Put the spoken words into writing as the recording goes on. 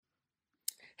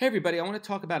Hey everybody, I want to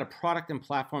talk about a product and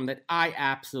platform that I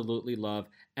absolutely love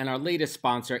and our latest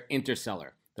sponsor,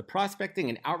 Interseller, the prospecting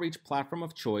and outreach platform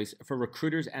of choice for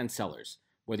recruiters and sellers.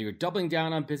 Whether you're doubling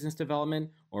down on business development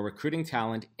or recruiting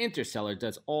talent, Interseller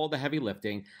does all the heavy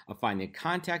lifting of finding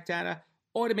contact data,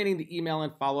 automating the email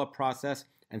and follow-up process,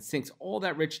 and syncs all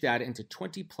that rich data into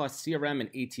 20 plus CRM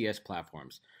and ATS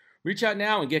platforms. Reach out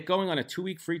now and get going on a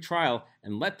 2-week free trial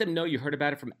and let them know you heard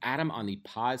about it from Adam on the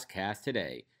podcast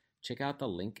today. Check out the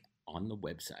link on the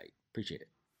website. Appreciate it.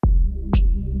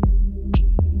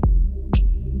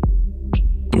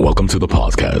 Welcome to the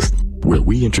podcast, where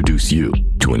we introduce you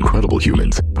to incredible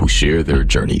humans who share their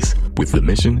journeys with the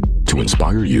mission to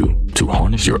inspire you to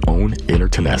harness your own inner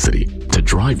tenacity to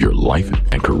drive your life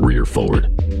and career forward.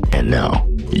 And now,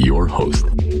 your host,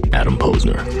 Adam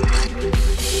Posner.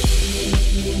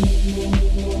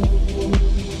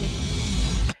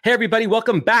 Hey everybody,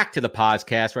 welcome back to the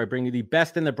podcast where I bring you the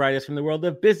best and the brightest from the world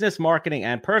of business, marketing,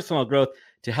 and personal growth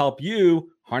to help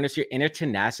you harness your inner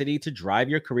tenacity to drive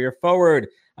your career forward.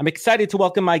 I'm excited to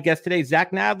welcome my guest today,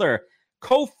 Zach Nadler,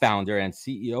 co-founder and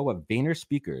CEO of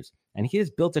VaynerSpeakers, and he has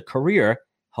built a career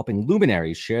helping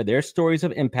luminaries share their stories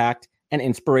of impact and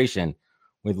inspiration.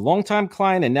 With longtime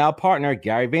client and now partner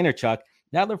Gary Vaynerchuk,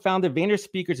 Nadler founded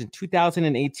VaynerSpeakers in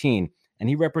 2018, and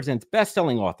he represents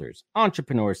best-selling authors,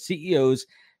 entrepreneurs, CEOs,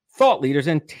 thought leaders,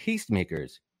 and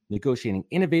tastemakers, negotiating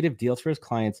innovative deals for his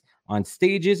clients on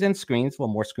stages and screens, well,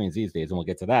 more screens these days, and we'll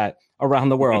get to that, around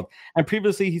the world. And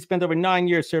previously, he spent over 9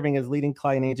 years serving as leading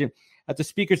client agent at the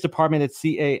speakers department at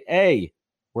CAA,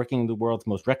 working the world's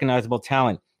most recognizable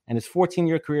talent. And his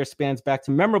 14-year career spans back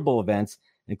to memorable events,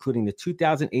 including the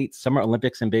 2008 Summer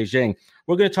Olympics in Beijing.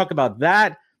 We're going to talk about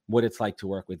that, what it's like to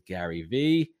work with Gary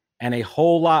V, and a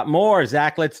whole lot more.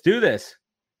 Zach, let's do this.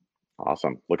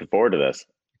 Awesome. Looking forward to this.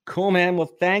 Cool, man. Well,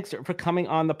 thanks for coming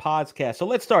on the podcast. So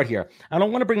let's start here. I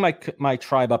don't want to bring my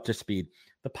tribe up to speed.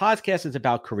 The podcast is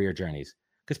about career journeys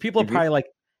because people are probably like,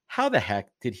 how the heck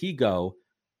did he go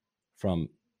from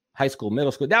high school,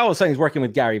 middle school? Now all of a sudden he's working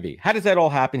with Gary V. How does that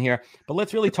all happen here? But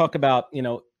let's really talk about,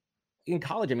 in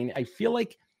college. I mean, I feel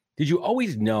like, did you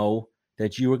always know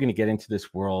that you were going to get into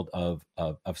this world of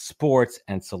sports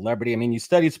and celebrity? I mean, you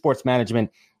studied sports management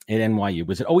at NYU.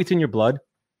 Was it always in your blood?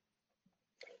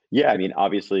 Yeah, I mean,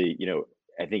 obviously,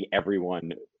 I think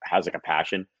everyone has like a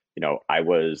passion. I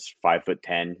was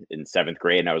 5'10" in 7th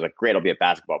grade, and I was like, great, I'll be a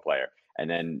basketball player. And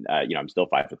then, I'm still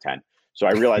 5'10". So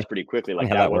I realized pretty quickly, like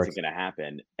that wasn't going to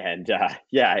happen. And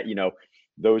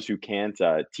those who can't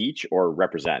teach or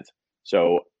represent.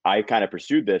 So I kind of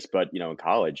pursued this, but in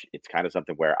college, it's kind of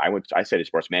something where I studied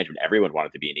sports management. Everyone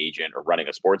wanted to be an agent or running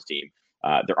a sports team.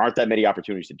 There aren't that many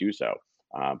opportunities to do so.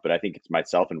 But I think it's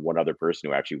myself and one other person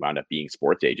who actually wound up being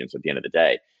sports agents at the end of the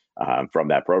day from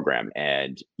that program.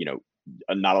 And,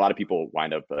 not a lot of people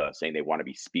wind up saying they want to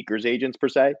be speakers agents per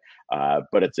se,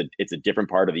 but it's a different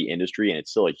part of the industry, and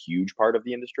it's still a huge part of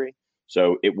the industry.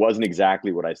 So it wasn't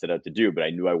exactly what I set out to do, but I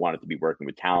knew I wanted to be working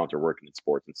with talent or working in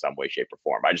sports in some way, shape, or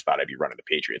form. I just thought I'd be running the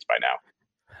Patriots by now.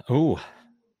 Oh,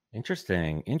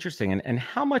 interesting. And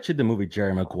how much did the movie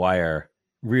Jerry Maguire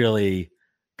really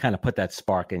kind of put that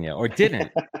spark in you, or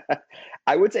didn't?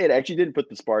 I would say it actually didn't put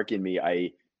the spark in me.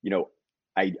 I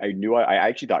knew I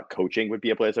actually thought coaching would be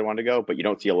a place I wanted to go, but you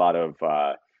don't see a lot of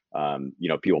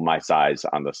people my size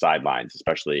on the sidelines,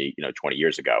 especially 20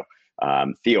 years ago.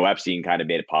 Theo Epstein kind of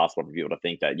made it possible for people to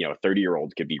think that a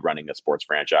 30-year-old could be running a sports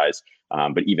franchise.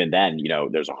 But even then,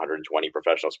 there's 120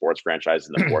 professional sports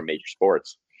franchises in the 4 major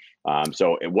sports.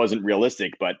 So it wasn't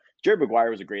realistic, but Jerry Maguire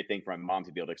was a great thing for my mom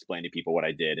to be able to explain to people what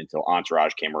I did until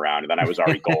Entourage came around, and then I was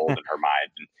Ari Gold in her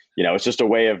mind. And, it's just a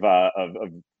way of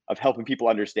helping people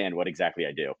understand what exactly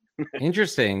I do.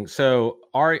 Interesting. So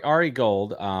Ari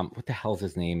Gold, what the hell's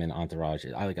his name in Entourage?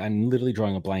 I'm literally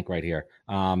drawing a blank right here.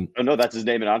 Oh no, that's his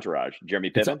name in Entourage. Jeremy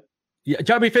Piven.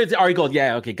 Jeremy Piven, Ari Gold.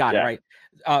 Yeah. Okay. Got it. Right.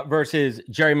 Versus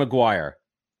Jerry Maguire.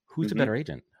 Who's a better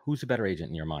agent? Who's a better agent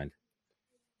in your mind?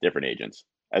 Different agents.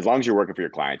 As long as you're working for your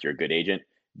clients, you're a good agent.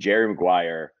 Jerry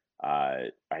Maguire,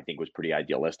 I think, was pretty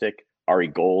idealistic. Ari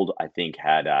Gold, I think,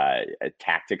 had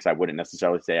tactics I wouldn't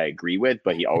necessarily say I agree with,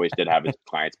 but he always did have his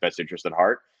client's best interest at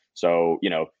heart. So,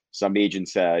 some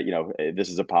agents, this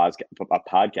is a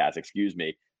podcast, excuse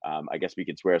me. I guess we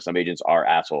could swear some agents are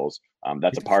assholes.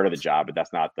 That's a part of the job, but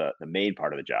that's not the main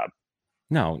part of the job.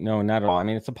 No, not at all. I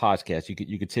mean, it's a podcast.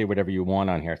 You could say whatever you want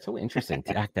on here. It's so interesting.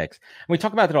 Tactics. And we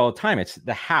talk about that all the time. It's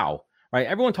the how, right?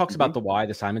 Everyone talks about the why,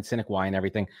 the Simon Sinek why and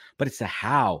everything, but it's the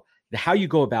how. how you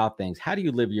go about things. How do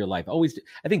you live your life? Always,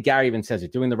 I think Gary even says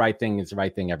it, doing the right thing is the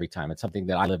right thing every time. It's something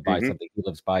that I live by, something he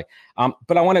lives by.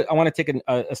 But I want to take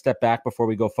a step back before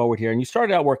we go forward here. And you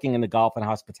started out working in the golf and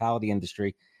hospitality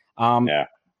industry. Yeah.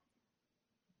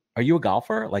 Are you a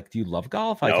golfer? Like, do you love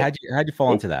golf? Like, Nope. how'd you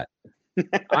fall into that?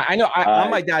 I know I'm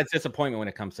my dad's disappointment when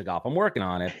it comes to golf. I'm working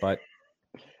on it, but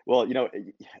well,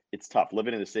 it's tough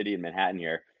living in the city in Manhattan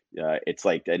here. It's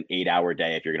like an 8-hour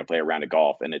day if you're going to play a round of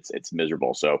golf, and it's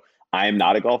miserable. So I am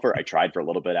not a golfer. I tried for a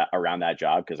little bit around that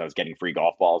job because I was getting free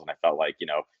golf balls, and I felt like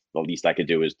the least I could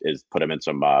do is put them in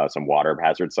some water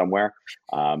hazard somewhere.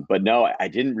 But no, I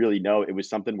didn't really know. It was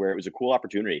something where it was a cool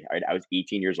opportunity. I was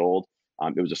 18 years old.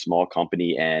 It was a small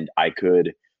company, and I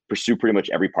could pursue pretty much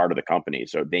every part of the company.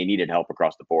 So they needed help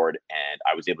across the board, and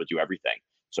I was able to do everything.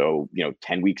 So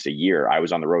 10 weeks a year, I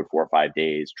was on the road 4 or 5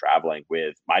 days traveling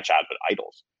with my childhood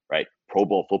idols, right? Pro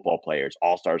Bowl football players,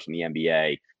 all-stars from the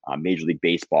NBA, Major League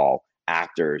Baseball,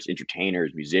 actors,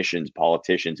 entertainers, musicians,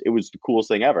 politicians. It was the coolest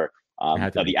thing ever. Now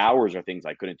the hours are things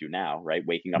I couldn't do now, right?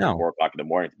 Waking up at 4 o'clock in the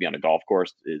morning to be on a golf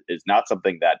course is not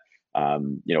something that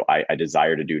I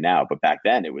desire to do now. But back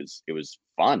then it was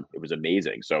fun. It was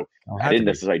amazing. So I didn't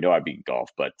necessarily know I'd be in golf,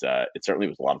 but it certainly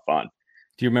was a lot of fun.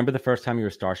 Do you remember the first time you were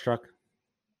starstruck?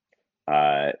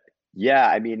 Yeah,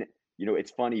 I mean,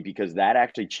 it's funny because that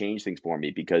actually changed things for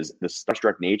me, because the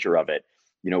starstruck nature of it,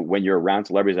 when you're around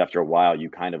celebrities after a while, you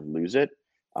kind of lose it.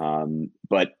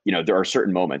 But there are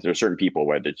certain moments, there are certain people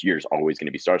where you're just always going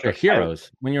to be starstruck. They're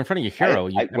heroes. When you're in front of your hero.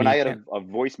 I had a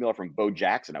voicemail from Bo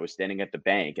Jackson, I was standing at the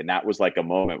bank, and that was like a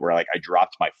moment where like I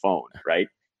dropped my phone, right?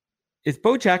 Is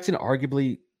Bo Jackson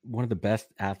arguably one of the best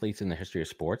athletes in the history of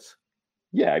sports?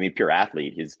 Yeah, I mean, pure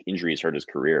athlete. His injuries hurt his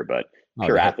career, but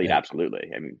pure athlete,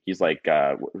 absolutely. I mean, he's like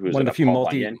who's one of the few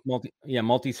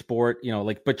multi-sport,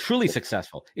 but truly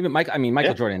successful. Even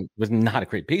Michael Jordan was not a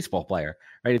great baseball player,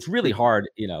 right? It's really hard,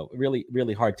 really,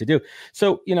 really hard to do.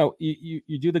 So,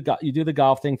 you do the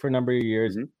golf thing for a number of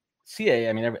years. CAA,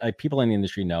 I mean, people in the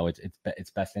industry know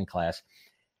it's best in class.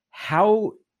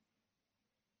 How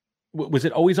was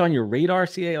it always on your radar,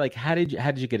 CAA? Like, how did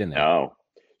you get in there? No.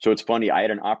 So it's funny. I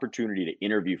had an opportunity to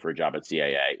interview for a job at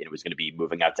CAA, and it was going to be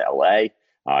moving out to LA.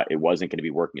 It wasn't going to be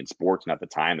working in sports, and at the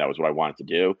time, that was what I wanted to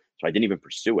do. So I didn't even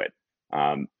pursue it.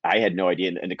 I had no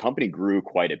idea, and the company grew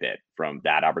quite a bit from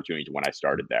that opportunity to when I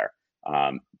started there.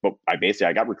 But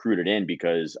I got recruited in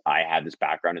because I had this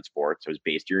background in sports. I was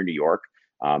based here in New York.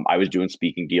 I was doing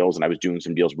speaking deals, and I was doing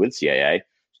some deals with CAA.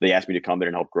 So they asked me to come in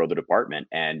and help grow the department,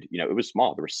 and it was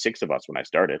small. There were 6 of us when I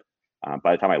started.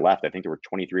 By the time I left, I think there were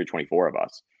 23 or 24 of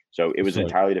us. So it was an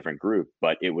entirely different group,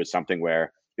 but it was something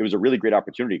where it was a really great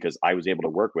opportunity because I was able to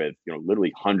work with,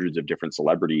 literally hundreds of different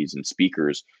celebrities and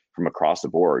speakers from across the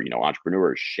board,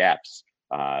 entrepreneurs, chefs,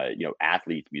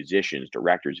 athletes, musicians,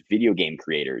 directors, video game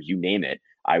creators, you name it.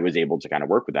 I was able to kind of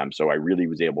work with them. So I really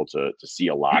was able to see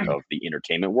a lot of the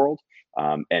entertainment world.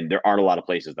 And there aren't a lot of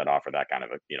places that offer that kind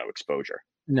of exposure.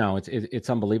 No, it's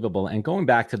unbelievable. And going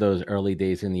back to those early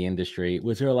days in the industry,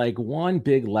 was there like one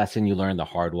big lesson you learned the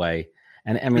hard way?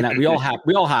 And I mean, we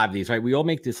all have these, right? We all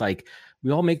make this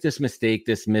mistake,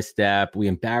 this misstep. We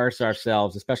embarrass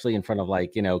ourselves, especially in front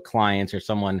of clients or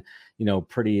someone,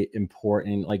 pretty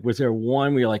important. Like, was there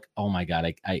one where you're like, oh my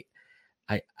God,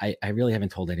 I really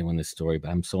haven't told anyone this story,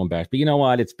 but I'm so embarrassed. But you know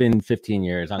what? It's been 15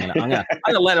 years. I'm gonna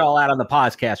let it all out on the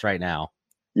podcast right now.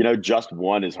 Just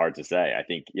one is hard to say. I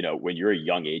think, when you're a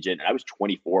young agent, and I was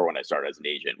 24 when I started as an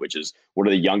agent, which is one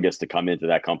of the youngest to come into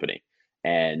that company.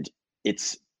 And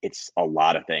it's a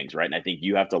lot of things, right? And I think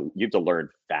you have to learn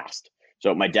fast.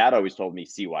 So my dad always told me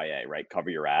CYA, right? Cover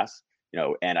your ass,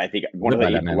 and I think one of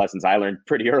the lessons I learned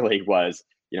pretty early was,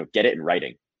 get it in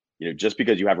writing. Just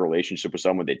because you have a relationship with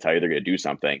someone, they tell you they're going to do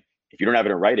something. If you don't have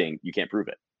it in writing, you can't prove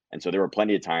it. And so there were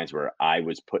plenty of times where I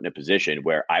was put in a position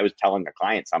where I was telling a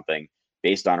client something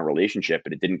based on a relationship,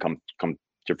 but it didn't come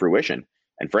to fruition.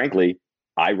 And frankly,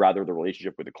 I rather the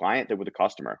relationship with the client than with the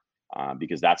customer,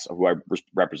 because that's who I'm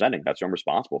representing. That's who I'm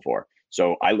responsible for.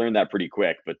 So I learned that pretty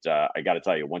quick. But I got to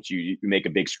tell you, once you make a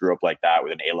big screw up like that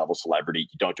with an A-level celebrity,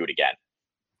 you don't do it again.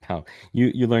 Oh,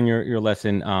 you learn your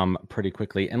lesson pretty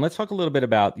quickly. And let's talk a little bit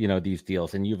about these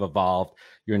deals. And you've evolved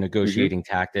your negotiating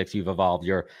tactics. You've evolved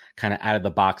your kind of out of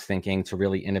the box thinking to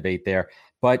really innovate there.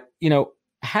 But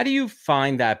how do you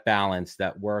find that balance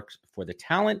that works for the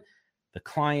talent, the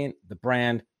client, the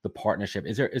brand, the partnership?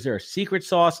 Is there a secret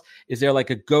sauce? Is there like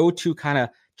a go-to kind of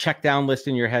check down list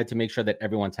in your head to make sure that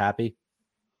everyone's happy?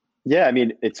 Yeah, I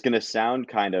mean, it's going to sound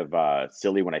kind of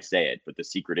silly when I say it, but the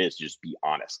secret is just be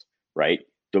honest, right?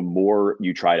 The more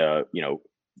you try to,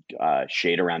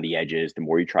 shade around the edges, the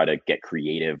more you try to get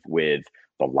creative with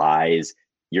the lies,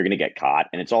 you're going to get caught.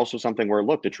 And it's also something where,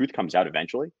 look, the truth comes out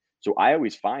eventually. So I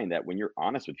always find that when you're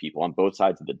honest with people on both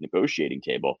sides of the negotiating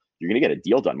table, you're going to get a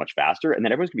deal done much faster. And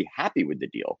then everyone's going to be happy with the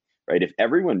deal, right? If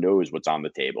everyone knows what's on the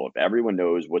table, if everyone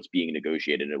knows what's being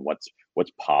negotiated and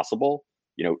what's possible,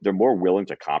 they're more willing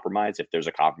to compromise if there's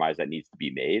a compromise that needs to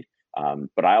be made.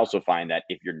 But I also find that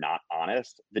if you're not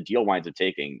honest, the deal winds up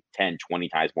taking 10, 20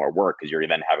 times more work because you're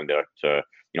then having to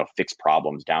fix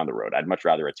problems down the road. I'd much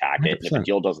rather attack 100%. It. And if a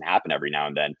deal doesn't happen every now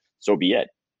and then, so be it.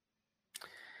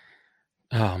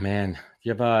 Oh man, do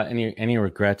you have any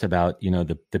regrets about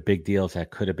the big deals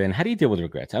that could have been? How do you deal with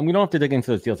regrets? And we don't have to dig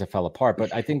into those deals that fell apart,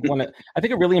 but I think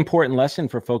a really important lesson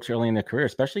for folks early in their career,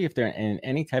 especially if they're in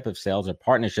any type of sales or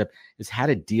partnership, is how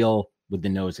to deal with the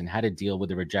no's and how to deal with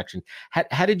the rejection.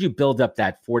 How did you build up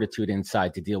that fortitude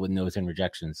inside to deal with no's and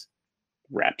rejections?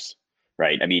 Reps,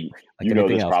 right? I mean, like you know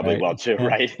this probably right? Well too, yeah.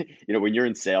 Right? When you're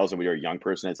in sales and when you're a young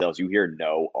person in sales, you hear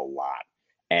no a lot.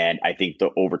 And I think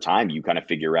over time, you kind of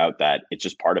figure out that it's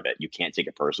just part of it. You can't take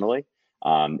it personally.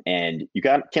 And you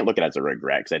can't look at it as a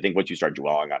regret. Because I think once you start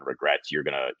dwelling on regrets, you're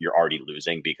already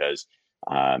losing because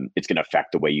it's going to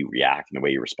affect the way you react and the way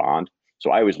you respond.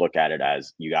 So I always look at it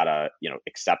as you got to,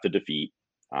 accept the defeat,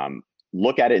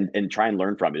 look at it and try and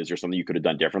learn from it. Is there something you could have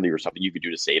done differently or something you could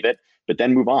do to save it? But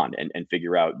then move on and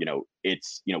figure out,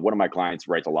 it's, one of my clients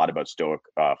writes a lot about Stoic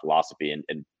philosophy.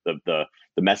 And the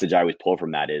message I always pull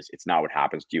from that is it's not what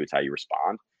happens to you, it's how you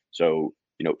respond. So,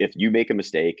 if you make a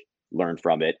mistake, learn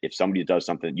from it. If somebody does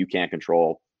something you can't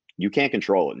control it.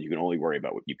 And you can only worry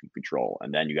about what you can control.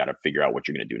 And then you got to figure out what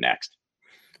you're going to do next.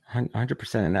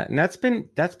 100%. And that's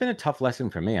been a tough lesson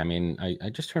for me. I mean, I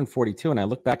just turned 42 and I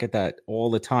look back at that all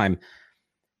the time.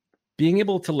 Being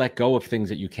able to let go of things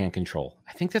that you can't control.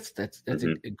 I think that's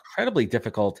mm-hmm. incredibly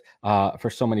difficult for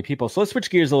so many people. So let's switch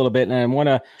gears a little bit, and I want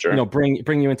to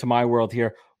bring you into my world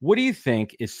here. What do you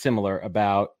think is similar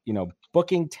about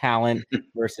booking talent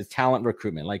versus talent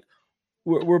recruitment? Like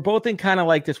we're both in kind of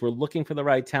like this. We're looking for the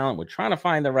right talent. We're trying to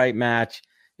find the right match.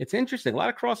 It's interesting. A lot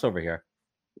of crossover here.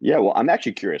 Yeah, well, I'm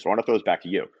actually curious. I want to throw this back to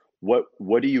you.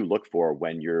 What do you look for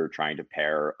when you're trying to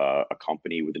pair a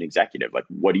company with an executive? Like,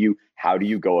 how do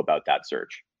you go about that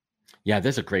search? Yeah,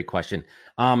 this is a great question.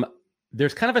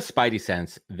 There's kind of a spidey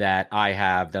sense that I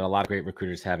have that a lot of great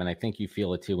recruiters have, and I think you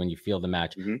feel it too when you feel the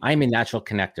match. Mm-hmm. I'm a natural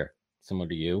connector, similar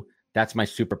to you. That's my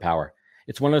superpower.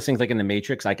 It's one of those things like in the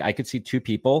Matrix, like I could see two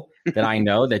people that I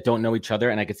know that don't know each other,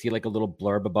 and I could see like a little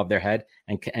blurb above their head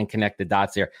and connect the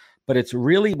dots there. But it's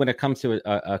really when it comes to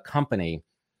a company,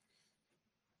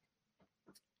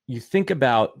 you think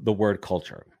about the word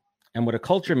culture, and what a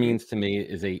culture means to me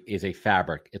is a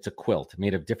fabric. It's a quilt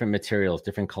made of different materials,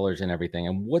 different colors and everything.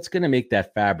 And what's going to make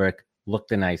that fabric look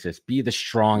the nicest, be the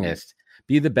strongest,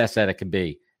 be the best that it can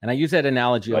be. And I use that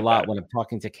analogy a lot when I'm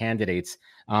talking to candidates,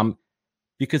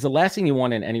 because the last thing you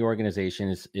want in any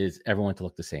organization is everyone to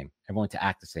look the same, everyone to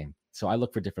act the same. So I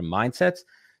look for different mindsets,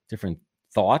 different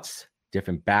thoughts,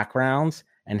 different backgrounds,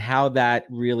 and how that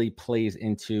really plays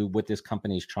into what this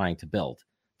company is trying to build.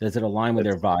 Does it align with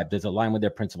their vibe? Does it align with their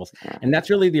principles? And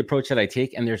that's really the approach that I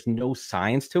take. And there's no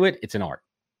science to it. It's an art.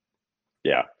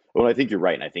 Yeah. Well, I think you're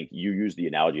right. And I think you use the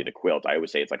analogy of the quilt. I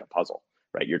always say it's like a puzzle,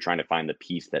 right? You're trying to find the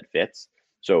piece that fits.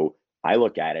 So I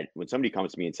look at it when somebody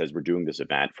comes to me and says, we're doing this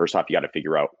event. First off, you got to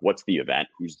figure out what's the event,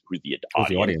 who's the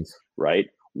audience, right?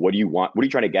 What do you want? What are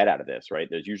you trying to get out of this, right?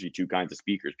 There's usually two kinds of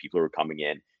speakers. People who are coming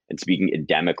in and speaking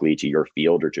endemically to your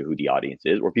field or to who the audience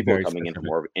is, or people are coming in for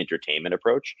more of an entertainment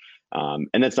approach. And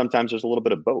then sometimes there's a little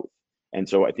bit of both. And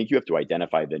so I think you have to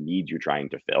identify the needs you're trying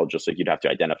to fill, just like you'd have to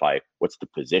identify what's the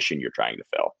position you're trying to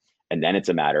fill. And then it's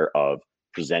a matter of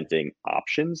presenting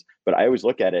options. But I always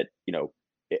look at it,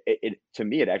 to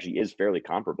me, it actually is fairly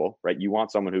comparable, right? You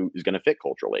want someone who is going to fit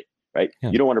culturally, right?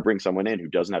 Yeah. You don't want to bring someone in who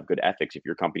doesn't have good ethics if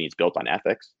your company is built on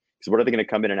ethics. Because what are they going to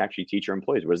come in and actually teach your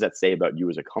employees? What does that say about you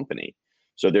as a company?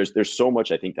 So there's so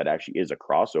much, I think, that actually is a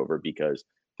crossover, because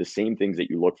the same things that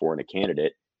you look for in a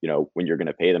candidate, when you're going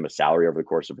to pay them a salary over the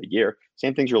course of a year,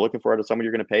 same things you're looking for out of someone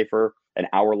you're going to pay for an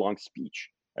hour-long speech,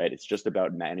 right? It's just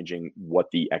about managing what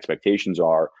the expectations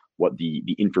are, what the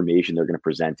information they're going to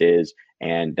present is,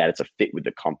 and that it's a fit with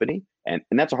the company. And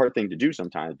that's a hard thing to do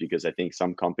sometimes, because I think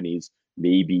some companies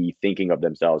may be thinking of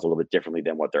themselves a little bit differently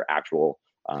than what their actual,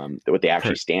 what they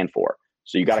actually stand for.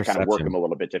 So you got to kind of work them a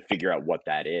little bit to figure out what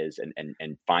that is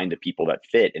and find the people that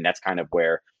fit. And that's kind of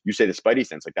where you say the spidey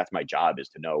sense, like that's my job, is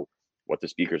to know what the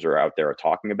speakers are out there are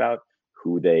talking about,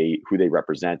 who they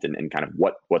represent, and kind of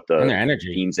what the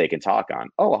themes they can talk on.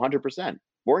 Oh, 100%.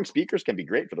 Boring speakers can be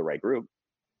great for the right group.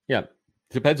 Yeah.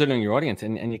 Depends on your audience.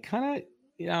 And you kind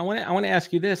of, I want to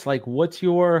ask you this, like, what's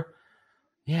a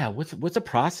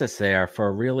process there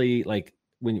for really like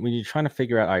when you're trying to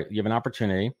figure out, all right, you have an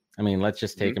opportunity. I mean, let's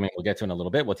just take, I mean, we'll get to it in a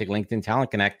little bit. We'll take LinkedIn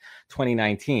Talent Connect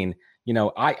 2019. You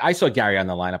know, I saw Gary on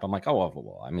the lineup. I'm like, oh,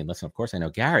 well, I mean, listen, of course I know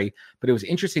Gary, but it was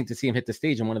interesting to see him hit the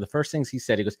stage. And one of the first things he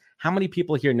said, he goes, how many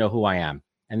people here know who I am?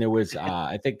 And there was,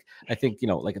 I think, you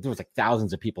know, like there was like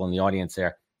thousands of people in the audience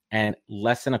there, and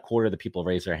less than a quarter of the people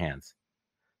raised their hands.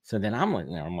 So then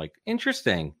I'm like,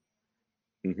 interesting,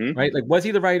 right? Like, was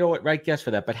he the right guess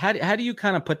for that? But how do you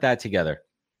kind of put that together?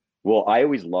 Well, I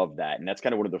always love that. And that's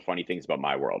kind of one of the funny things about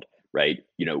my world, right?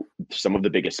 You know, some of the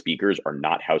biggest speakers are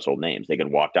not household names. They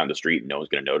can walk down the street and no one's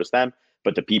going to notice them.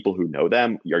 But the people who know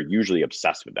them are usually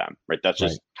obsessed with them, right? That's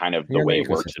just kind of the way it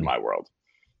works in my world.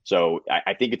 So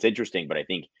I think it's interesting, but I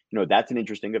think, you know, that's an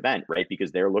interesting event, right?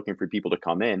 Because they're looking for people to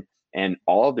come in, and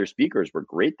all of their speakers were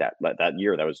great that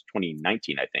year. That was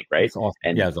 2019, I think, right? Awesome.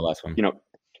 And yeah, it was the last one. You know,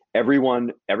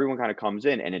 everyone kind of comes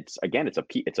in, and it's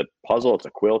a puzzle, it's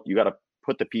a quilt. You got to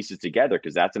put the pieces together,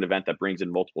 because that's an event that brings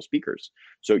in multiple speakers.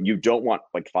 So you don't want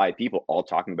like 5 people all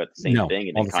talking about the same thing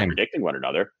and then contradicting one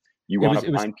another. You want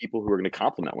to find people who are going to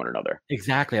complement one another.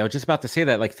 Exactly. I was just about to say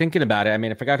that, like thinking about it. I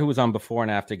mean, I forgot who was on before and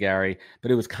after Gary,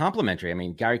 but it was complimentary. I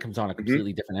mean, Gary comes on a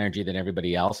completely different energy than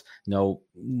everybody else. No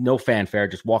fanfare,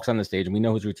 just walks on the stage and we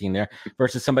know his routine there,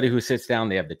 versus somebody who sits down,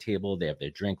 they have the table, they have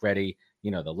their drink ready,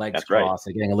 you know, the legs crossed,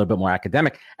 they're getting a little bit more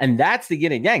academic. And that's the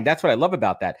yin and yang. That's what I love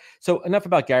about that. So enough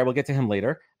about Gary. We'll get to him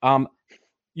later.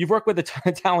 You've worked with a ton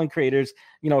of talent creators,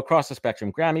 you know, across the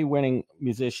spectrum, Grammy-winning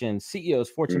musicians, CEOs,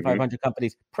 Fortune 500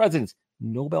 companies, presidents,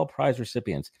 Nobel Prize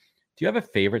recipients. Do you have a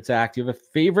favorite, Zach? Do you have a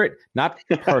favorite, not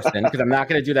person, because I'm not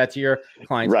going to do that to your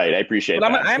clients. Right, I appreciate that.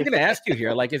 I'm going to ask you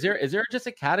here, like, is there just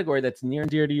a category that's near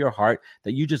and dear to your heart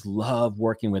that you just love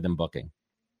working with and booking?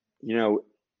 You know,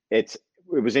 it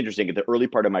was interesting. At the early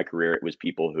part of my career, it was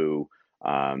people who,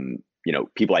 you know,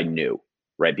 people I knew.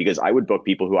 Right, because I would book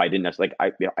people who I didn't necessarily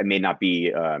like. I may not be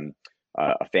a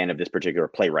fan of this particular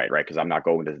playwright, right? Because I'm not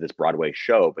going to this Broadway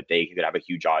show, but they could have a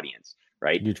huge audience,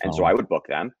 right? And so I would book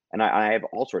them, and I have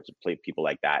all sorts of people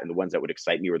like that. And the ones that would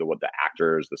excite me were the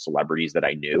actors, the celebrities that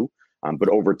I knew. But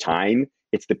over time,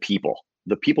 it's the people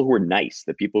who were nice,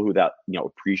 the people who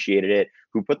appreciated it,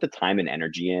 who put the time and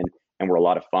energy in, and were a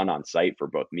lot of fun on site for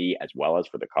both me as well as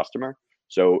for the customer.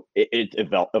 So it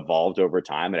evolved over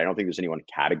time, and I don't think there's any one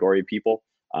category of people.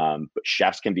 But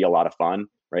chefs can be a lot of fun,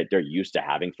 right? They're used to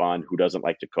having fun. Who doesn't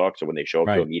like to cook? So when they show up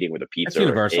to a meeting with a pizza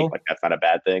or a cake, like that's not a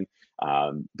bad thing.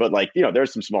 But like, you know,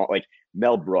 there's some small, like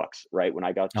Mel Brooks, right? When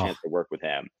I got the chance to work with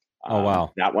him,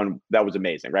 wow, that was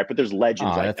amazing, right? But there's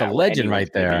legends. Like that's a legend right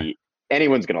there.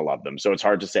 Anyone's gonna love them. So it's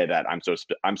hard to say that I'm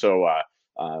so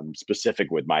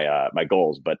specific with my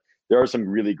goals, but there are some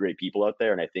really great people out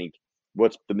there, and I think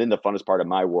what's been the funnest part of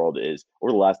my world is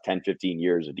over the last 10, 15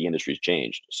 years, the industry's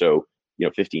changed. So, you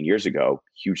know, 15 years ago,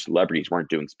 huge celebrities weren't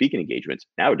doing speaking engagements.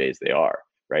 Nowadays they are,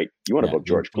 right? You want to book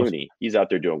George Clooney. He's out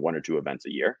there doing 1 or 2 events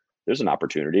a year. There's an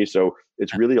opportunity. So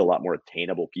it's really a lot more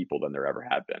attainable people than there ever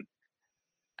have been.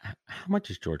 How much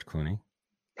is George Clooney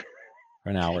for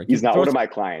an hour? He's not one of my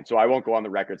clients, so I won't go on the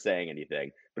record saying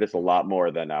anything, but it's a lot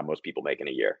more than most people make in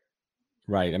a year.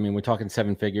 Right. I mean, we're talking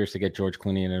 7 figures to get George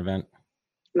Clooney in an event.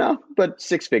 No, but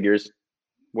 6 figures,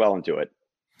 well into it.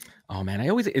 Oh man,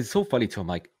 it's so funny too. I'm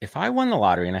like, if I won the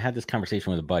lottery, and I had this conversation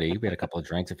with a buddy, we had a couple of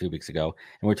drinks a few weeks ago,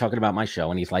 and we're talking about my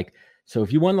show, and he's like, so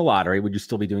if you won the lottery, would you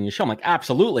still be doing your show? I'm like,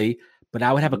 absolutely, but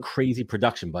I would have a crazy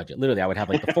production budget. Literally, I would have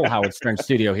like the full Howard Stern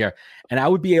studio here, and I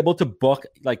would be able to book,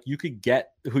 like, you could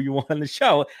get who you want on the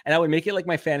show, and I would make it like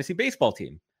my fantasy baseball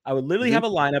team. I would literally have a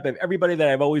lineup of everybody that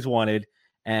I've always wanted,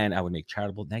 and I would make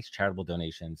nice charitable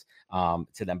donations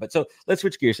to them. But so let's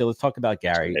switch gears. So let's talk about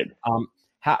Gary.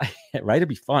 Right? It'd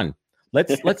be fun.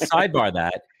 Let's sidebar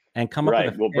that and come up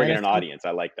with we'll bring in an audience.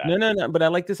 I like that. No. But I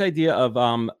like this idea of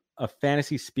a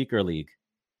fantasy speaker league.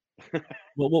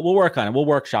 We'll work on it. We'll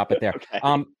workshop it there.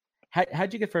 Okay.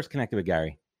 How'd you get first connected with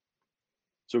Gary?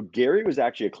 So Gary was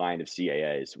actually a client of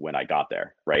CAA's when I got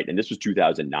there, right? And this was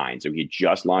 2009. So he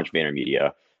just launched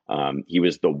VaynerMedia. He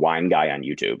was the wine guy on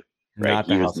YouTube. Right.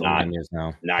 He was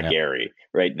not Gary,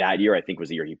 right? That year, I think, was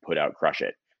the year he put out Crush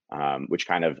It, which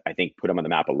kind of, I think, put him on the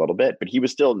map a little bit, but he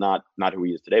was still not who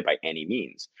he is today by any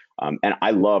means. And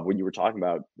I love when you were talking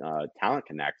about Talent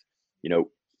Connect, you know,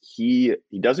 he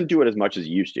doesn't do it as much as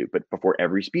he used to, but before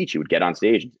every speech, he would get on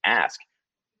stage and ask,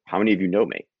 how many of you know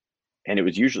me? And it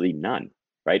was usually none,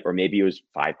 right? Or maybe it was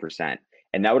 5%.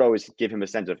 And that would always give him a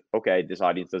sense of, okay, this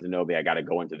audience doesn't know me. I got to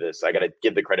go into this. I got to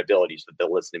give the credibility so that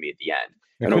they'll listen to me at the end.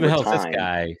 And who the hell is this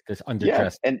guy, this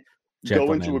underdressed and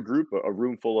gentleman. Go into a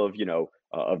room full of, you know,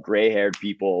 of gray-haired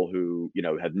people who, you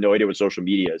know, have no idea what social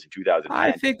media is in 2010.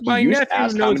 I think He my used to nephew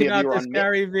ask how knows many of you about are this, on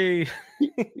Gary V.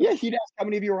 Yeah, he'd ask how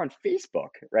many of you are on Facebook,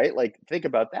 right? Like, think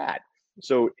about that.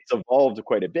 So it's evolved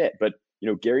quite a bit. But, you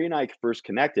know, Gary and I first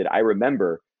connected. I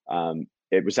remember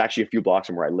it was actually a few blocks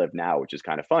from where I live now, which is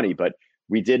kind of funny. But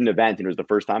we did an event, and it was the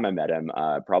first time I met him,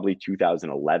 probably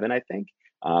 2011, I think.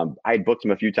 I had booked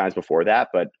him a few times before that,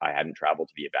 but I hadn't traveled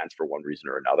to the events for one reason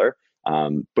or another.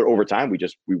 But over time,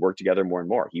 we worked together more and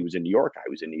more. He was in New York. I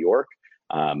was in New York.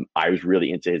 I was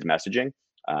really into his messaging.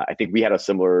 I think we had a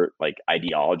similar like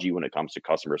ideology when it comes to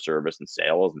customer service and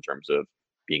sales in terms of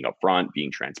being upfront,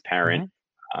 being transparent,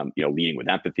 you know, leading with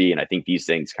empathy. And I think these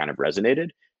things kind of resonated,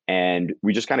 and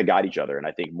we just kind of got each other. And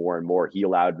I think more and more, he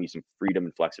allowed me some freedom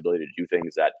and flexibility to do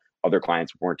things that other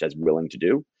clients weren't as willing to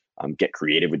do. Get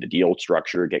creative with the deal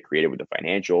structure, get creative with the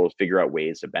financials, figure out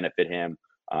ways to benefit him.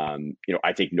 You know,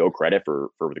 I take no credit for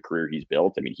the career he's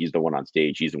built. I mean, he's the one on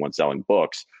stage, he's the one selling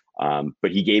books.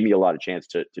 But he gave me a lot of chance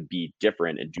to be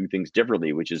different and do things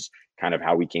differently, which is kind of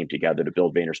how we came together to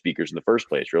build VaynerSpeakers in the first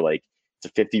place. We're like,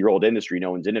 it's a 50-year-old industry,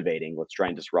 no one's innovating. Let's try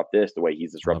and disrupt this the way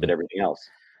he's disrupted everything else.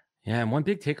 Yeah, and one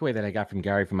big takeaway that I got from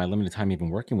Gary from my limited time even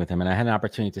working with him, and I had an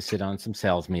opportunity to sit on some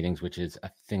sales meetings, which is a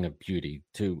thing of beauty,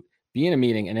 to be in a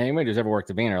meeting, and anybody who's ever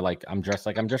worked at Vayner, like I'm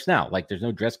dressed now. Like there's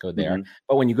no dress code there.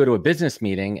 But when you go to a business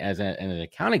meeting as an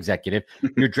account executive,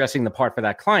 you're dressing the part for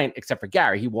that client, except for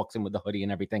Gary. He walks in with the hoodie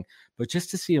and everything. But just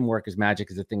to see him work as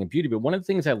magic is a thing of beauty. But one of the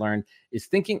things I learned is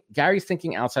Gary's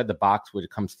thinking outside the box when it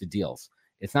comes to deals.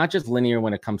 It's not just linear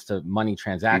when it comes to money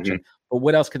transaction, but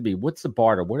what else could be? What's the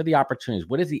barter? What are the opportunities?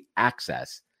 What is the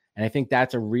access? And I think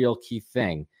that's a real key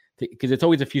thing, because it's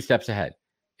always a few steps ahead.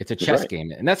 It's a chess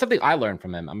game. And that's something I learned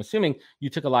from him. I'm assuming you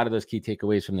took a lot of those key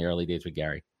takeaways from the early days with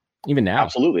Gary, even now.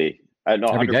 Absolutely. No,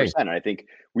 100%. And I think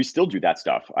we still do that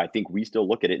stuff. I think we still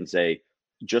look at it and say,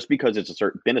 just because it's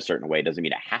been a certain way doesn't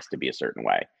mean it has to be a certain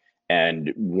way.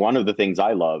 And one of the things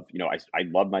I love, you know, I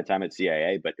loved my time at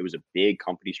CIA, but it was a big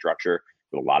company structure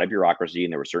with a lot of bureaucracy,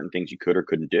 and there were certain things you could or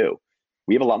couldn't do.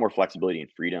 We have a lot more flexibility and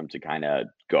freedom to kind of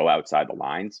go outside the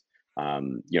lines.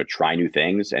 You know, try new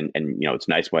things, and you know, it's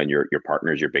nice when your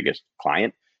partner is your biggest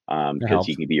client, because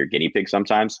he can be your guinea pig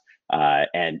sometimes.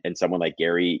 And someone like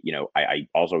Gary, you know, I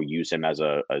also use him as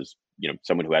you know,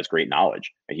 someone who has great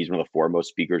knowledge. He's one of the foremost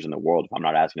speakers in the world. If I'm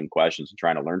not asking him questions and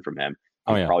trying to learn from him,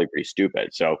 I'm probably pretty stupid.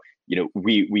 So, you know,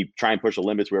 we try and push the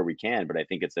limits where we can, but I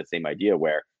think it's that same idea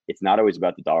where it's not always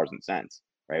about the dollars and cents,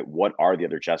 right? What are the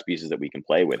other chess pieces that we can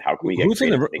play with? How can we get who's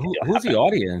the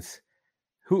audience?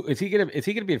 Who is he gonna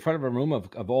be in front of a room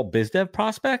of all biz dev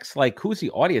prospects? Like, who's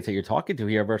the audience that you're talking to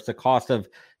here versus the cost of,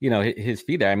 you know, his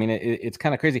fee there? I mean, it's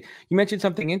kind of crazy. You mentioned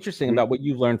something interesting about what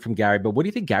you've learned from Gary, but what do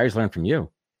you think Gary's learned from you?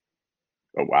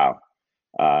 Oh, wow.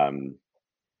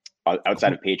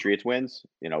 Outside of Patriots wins,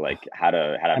 you know, like how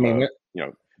to you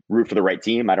know, root for the right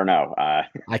team. I don't know.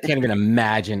 I can't even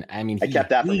imagine. I mean, I kept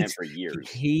that from him for years.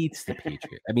 He hates the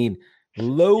Patriots. I mean,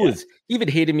 loathes. He even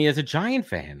hated me as a Giant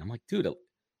fan. I'm like, dude.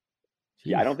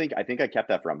 Yeah, I think I kept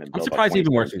that from him. I'm surprised he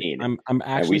even works with you. I'm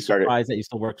actually surprised that he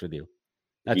still works with you.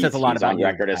 That says a lot about you. He's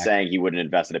on record as saying he wouldn't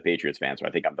invest in a Patriots fan, so I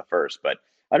think I'm the first. But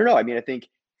I don't know. I mean, I think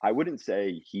I wouldn't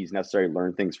say he's necessarily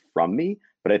learned things from me,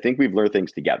 but I think we've learned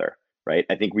things together, right?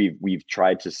 I think we've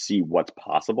tried to see what's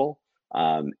possible,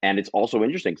 and it's also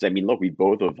interesting because I mean, look, we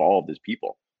both evolved as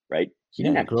people, right? He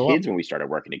didn't have kids when we started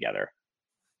working together,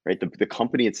 right? The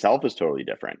company itself is totally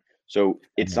different. So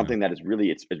it's something that is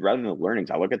really, it's rather than the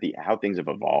learnings, I look at how things have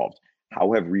evolved.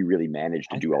 How have we really managed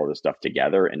to do all this stuff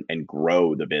together and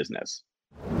grow the business?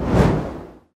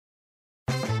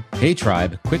 Hey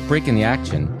Tribe, quick break in the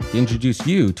action to introduce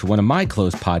you to one of my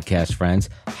close podcast friends,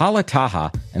 Hala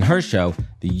Taha, and her show,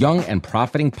 The Young and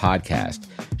Profiting Podcast.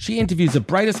 She interviews the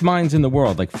brightest minds in the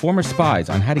world, like former spies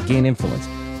on how to gain influence,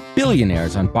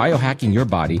 billionaires on biohacking your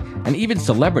body, and even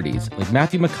celebrities like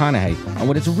Matthew McConaughey on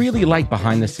what it's really like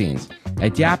behind the scenes.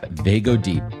 At Yap, they go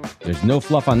deep. There's no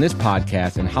fluff on this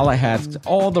podcast, and Hala asks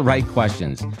all the right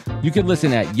questions. You can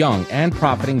listen at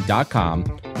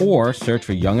youngandprofiting.com or search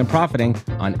for Young and Profiting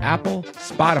on Apple,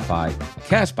 Spotify,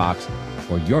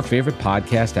 CastBox, or your favorite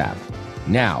podcast app.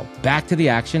 Now, back to the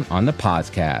action on the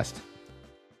podcast.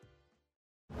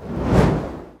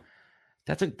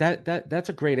 That's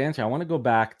a great answer. I want to go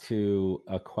back to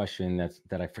a question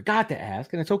that I forgot to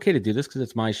ask, and it's okay to do this because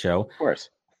it's my show. Of course.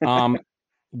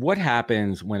 What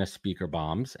happens when a speaker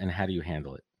bombs, and how do you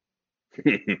handle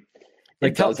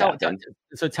it?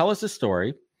 Tell us a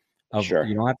story of. Sure.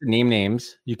 You don't have to name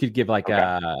names. You could give like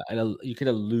you could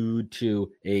allude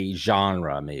to a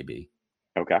genre maybe.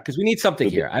 Okay. Because we need something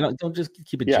here. Don't just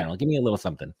keep it general. Give me a little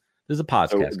something. There's a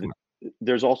podcast. So,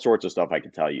 there's all sorts of stuff I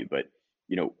can tell you, but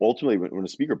ultimately when a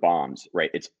speaker bombs,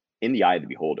 right, it's in the eye of the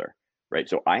beholder, right?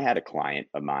 So I had a client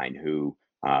of mine who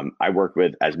I worked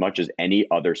with as much as any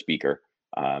other speaker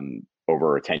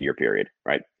over a 10-year period,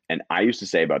 right? And I used to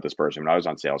say about this person when I was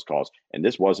on sales calls, and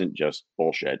this wasn't just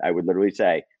bullshit. I would literally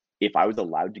say, if I was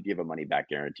allowed to give a money back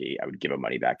guarantee, I would give a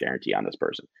money back guarantee on this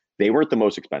person. They weren't the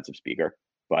most expensive speaker,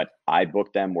 but I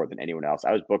booked them more than anyone else.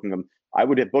 I was booking them. I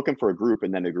would book them for a group,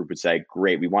 and then the group would say,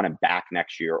 great, we want him back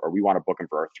next year, or we want to book him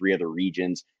for our 3 other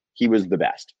regions. He was the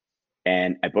best.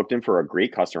 And I booked him for a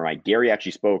great customer. Gary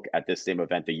actually spoke at this same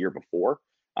event the year before.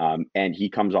 And he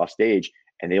comes off stage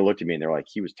and they looked at me and they're like,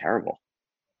 he was terrible.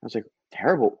 I was like,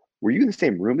 terrible? Were you in the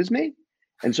same room as me?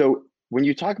 And so when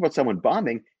you talk about someone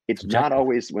bombing, it's not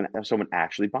always when someone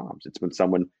actually bombs. It's when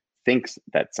someone thinks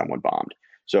that someone bombed.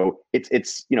 So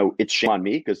it's shame on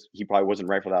me because he probably wasn't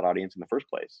right for that audience in the first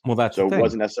place. Well, that's so it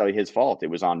wasn't necessarily his fault. It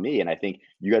was on me. And I think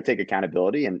you got to take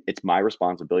accountability, and it's my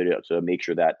responsibility to make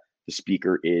sure that the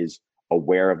speaker is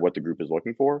aware of what the group is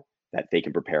looking for, that they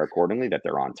can prepare accordingly, that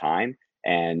they're on time.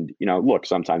 And, look,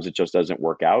 sometimes it just doesn't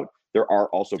work out. There are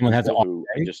also someone people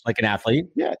who just like an athlete.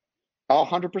 Yeah,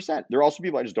 100%. There are also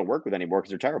people I just don't work with anymore because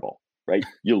they're terrible, right?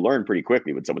 You learn pretty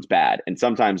quickly when someone's bad. And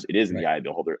sometimes it is in the eye of the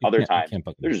beholder. Other times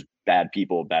there's just bad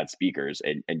people, bad speakers,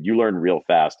 and you learn real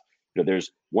fast.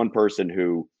 There's one person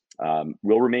who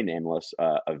will remain nameless,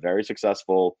 a very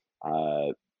successful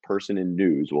person in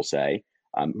news, we'll say,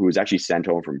 who was actually sent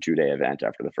home from a 2-day event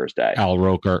after the first day. Al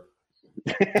Roker.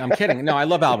 I'm kidding. No, I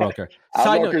love Al Roker.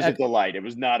 Al Roker's a delight. It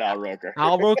was not Al Roker.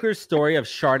 Al Roker's story of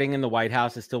sharding in the White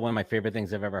House is still one of my favorite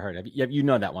things I've ever heard. You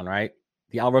know that one, right?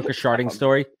 The Al Roker sharding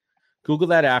story. Google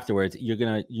that afterwards.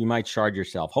 You might shard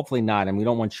yourself. Hopefully not. And we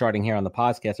don't want sharding here on the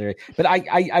podcast area. But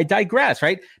I digress,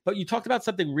 right? But you talked about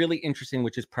something really interesting,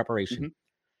 which is preparation.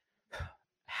 Mm-hmm.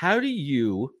 How do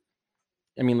you?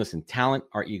 I mean, listen, talent,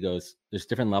 our egos. There's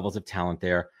different levels of talent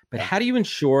there. But how do you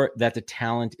ensure that the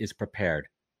talent is prepared?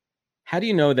 How do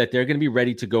you know that they're going to be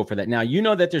ready to go for that? Now, you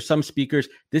know that there's some speakers,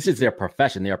 this is their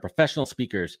profession. They are professional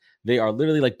speakers. They are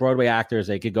literally like Broadway actors.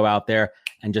 They could go out there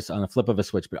and just on the flip of a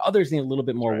switch, but others need a little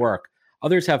bit more work.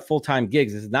 Others have full-time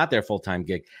gigs. This is not their full-time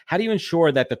gig. How do you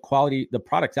ensure that the quality, the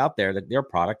products out there, that their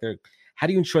product, how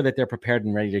do you ensure that they're prepared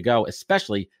and ready to go,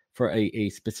 especially for a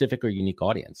specific or unique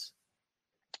audience?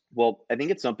 Well, I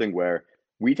think it's something where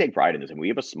we take pride in this, and we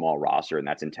have a small roster, and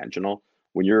that's intentional.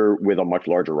 When you're with a much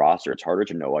larger roster, it's harder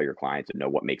to know all your clients and know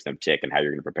what makes them tick and how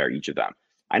you're going to prepare each of them.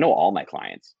 I know all my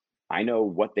clients. I know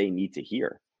what they need to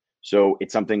hear. So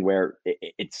it's something where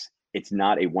it's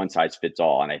not a one size fits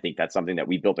all. And I think that's something that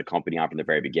we built a company on from the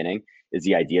very beginning, is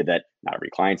the idea that not every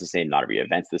client's the same, not every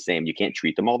event's the same. You can't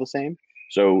treat them all the same.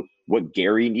 So what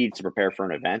Gary needs to prepare for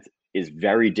an event is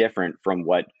very different from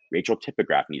what Rachel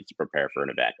Tipograph needs to prepare for an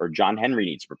event, or John Henry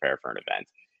needs to prepare for an event.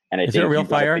 And I is there a real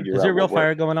fire? Is there a real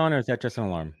fire going on, or is that just an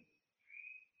alarm?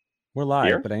 We're live,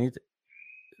 here? But I need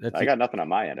to. I got nothing on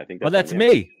my end. I think. That's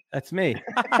me. That's me.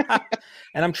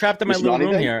 And I'm trapped in my little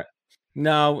room here.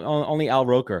 No, only Al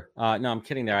Roker. No, I'm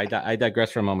kidding. There, I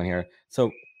digress for a moment here.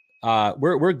 So,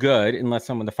 we're good unless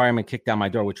the fireman kicked down my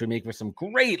door, which would make for some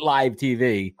great live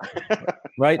TV.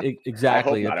 Right?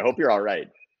 Exactly. I hope not. I hope you're all right.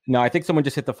 No, I think someone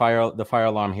just hit the fire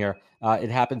alarm here. It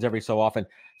happens every so often.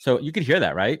 So you could hear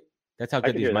that, right? That's how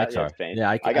good these mics are. Yeah,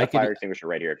 I got a fire extinguisher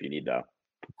right here if you need, though.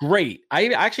 Great. I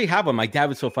actually have one. My dad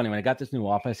was so funny when I got this new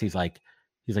office. He's like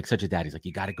such a dad. He's like,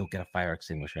 you got to go get a fire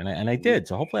extinguisher, and I did.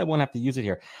 So hopefully I won't have to use it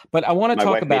here. But I want to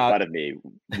talk about. My wife made fun of me.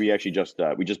 We actually just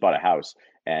bought a house,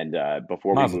 and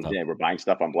before we moved in, we're buying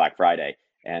stuff on Black Friday,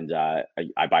 and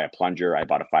I buy a plunger. I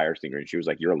bought a fire extinguisher, and she was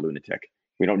like, "You're a lunatic.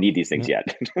 We don't need these things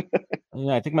yet."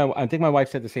 Yeah, I think my wife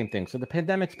said the same thing. So the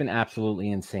pandemic's been absolutely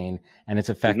insane, and it's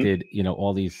affected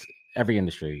all these. Every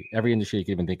industry you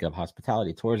can even think of: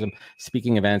 hospitality, tourism,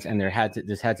 speaking events, and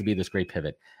this had to be this great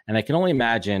pivot. And I can only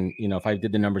imagine, if I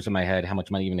did the numbers in my head, how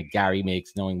much money even a Gary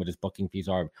makes, knowing what his booking fees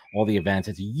are, all the events.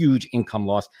 It's a huge income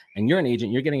loss, and you're an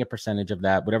agent, you're getting a percentage of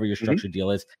that, whatever your structured deal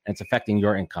is, and it's affecting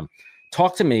your income.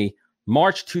 Talk to me.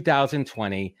 March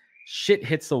 2020, shit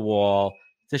hits the wall.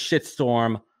 It's a shit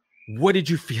storm. What did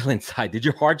you feel inside? Did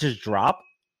your heart just drop?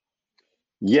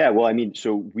 Yeah, well, I mean,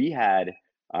 so we had.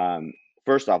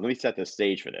 First off, let me set the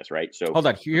stage for this, right? So hold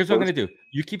on. Here's what I'm going to do.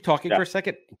 You keep talking for a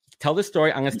second. Tell the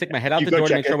story. I'm going to stick my head out the door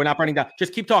to make sure we're not burning down.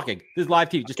 Just keep talking. This is live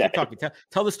TV. Just keep talking.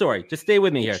 Tell the story. Just stay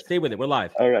with me here. Stay with it. We're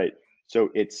live. All right. So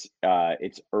it's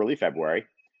early February.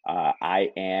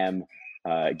 I am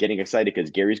getting excited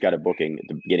because Gary's got a booking at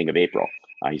the beginning of April.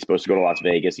 He's supposed to go to Las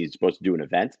Vegas. He's supposed to do an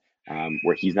event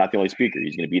where he's not the only speaker.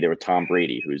 He's going to be there with Tom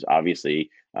Brady, who's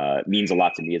obviously means a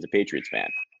lot to me as a Patriots fan.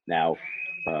 Now,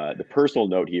 The personal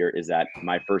note here is that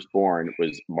my firstborn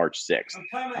was March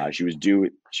 6th. She was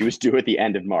due at the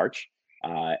end of March.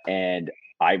 And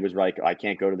I was like, I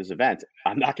can't go to this event.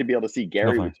 I'm not going to be able to see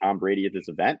Gary with Tom Brady at this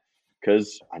event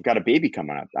because I've got a baby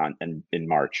coming up in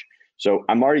March. So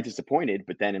I'm already disappointed.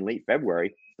 But then in late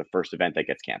February, the first event that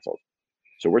gets canceled.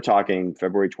 So we're talking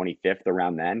February 25th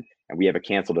around then, and we have a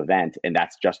canceled event, and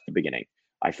that's just the beginning.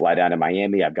 I fly down to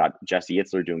Miami. I've got Jesse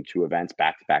Itzler doing 2 events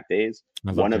back-to-back days.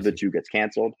 One of the 2 gets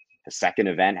canceled. The second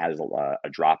event has a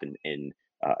drop in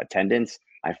attendance.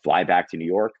 I fly back to New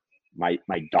York. My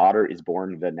daughter is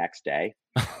born the next day,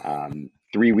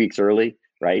 3 weeks early,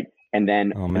 right? And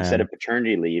then instead of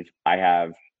paternity leave, I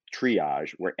have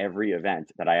triage where every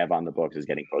event that I have on the books is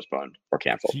getting postponed or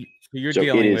canceled. So you're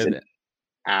dealing with it.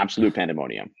 Absolute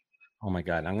pandemonium. Oh my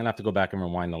God. I'm going to have to go back and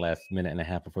rewind the last minute and a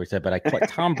half before you said, but I caught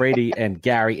Tom Brady and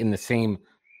Gary in the same,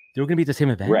 they were going to be at the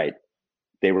same event. Right.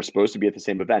 They were supposed to be at the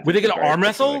same event. Were they going to arm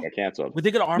wrestle? They got canceled. Were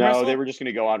they going to arm wrestle? No, they were just going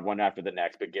to go on one after the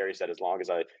next. But Gary said, as long as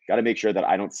I got to make sure that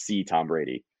I don't see Tom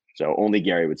Brady. So only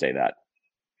Gary would say that.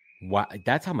 Wow.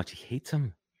 That's how much he hates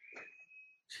him.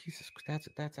 Jesus,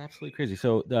 that's absolutely crazy.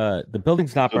 So the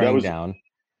building's not burning down.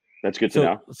 That's good to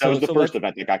know. That was the first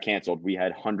event that got canceled. We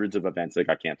had hundreds of events that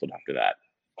got canceled after that.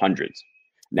 Hundreds.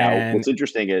 Now, what's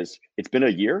interesting is it's been a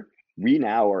year. We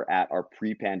now are at our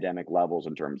pre-pandemic levels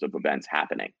in terms of events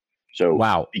happening.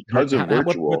 So because of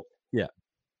virtual,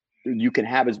 you can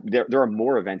have there are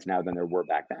more events now than there were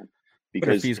back then.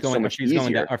 Because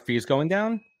are fees going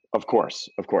down? Of course.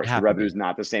 The revenue is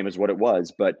not the same as what it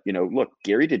was. But, look,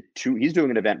 Gary did 2. He's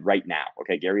doing an event right now.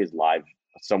 Okay. Gary is live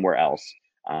somewhere else.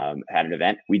 Had an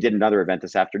event. We did another event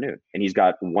this afternoon, and he's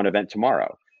got one event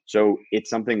tomorrow. So it's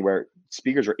something where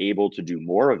speakers are able to do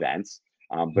more events,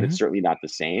 but it's certainly not the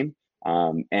same.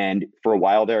 And for a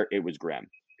while there, it was grim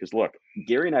because look,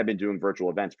 Gary and I have been doing virtual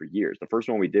events for years. The first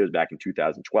one we did was back in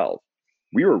 2012.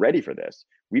 We were ready for this.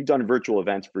 We've done virtual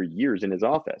events for years in his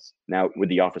office. Now, with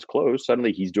the office closed,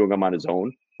 suddenly he's doing them on his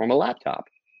own from a laptop.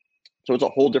 So it's a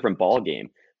whole different ball game.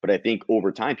 But I think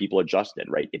over time, people adjusted,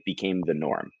 right? It became the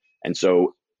norm. And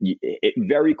so it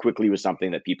very quickly was something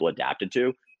that people adapted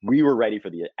to. We were ready for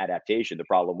the adaptation. The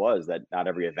problem was that not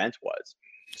every event was.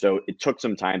 So it took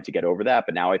some time to get over that.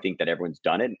 But now I think that everyone's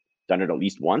done it at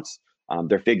least once.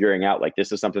 They're figuring out like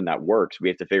this is something that works. We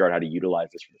have to figure out how to utilize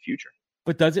this for the future.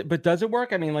 But does it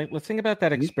work? I mean, like, let's think about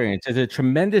that experience. There's a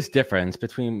tremendous difference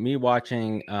between me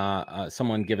watching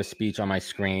someone give a speech on my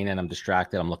screen and I'm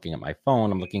distracted. I'm looking at my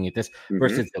phone. I'm looking at this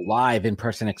versus the live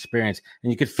in-person experience.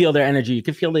 And you could feel their energy. You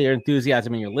could feel their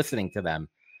enthusiasm and you're listening to them.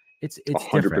 It's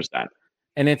 100%. Different.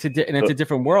 And it's a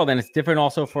different world. And it's different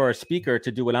also for a speaker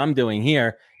to do what I'm doing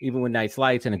here, even with nice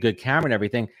lights and a good camera and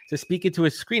everything, to speak into a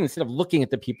screen instead of looking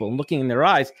at the people and looking in their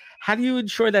eyes. How do you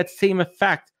ensure that same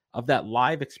effect of that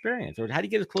live experience, or how do you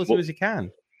get as close to it as you can?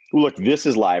 Well, look, this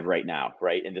is live right now,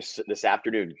 right? And this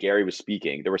afternoon, Gary was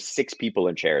speaking. There were 6 people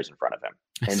in chairs in front of him,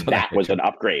 and that was an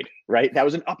upgrade, right? That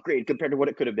was an upgrade compared to what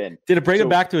it could have been. Did it bring him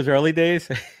back to his early days?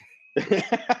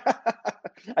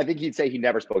 I think he'd say he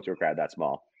never spoke to a crowd that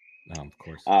small. No, of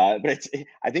course. But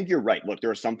I think you're right. Look,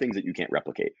 there are some things that you can't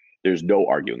replicate. There's no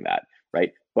arguing that,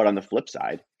 right? But on the flip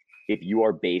side, if you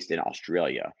are based in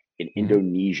Australia, in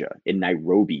Indonesia, in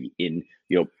Nairobi, in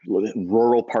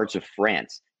rural parts of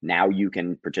France, now you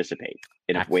can participate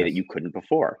in a way that you couldn't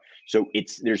before. So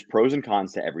there's pros and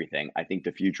cons to everything. I think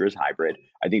the future is hybrid.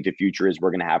 I think the future is we're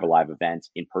going to have a live event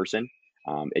in person,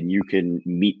 and you can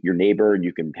meet your neighbor and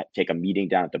you can take a meeting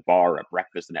down at the bar or at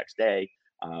breakfast the next day.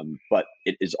 But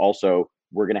it is also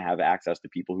we're going to have access to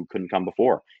people who couldn't come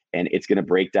before, and it's going to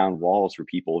break down walls for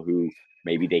people who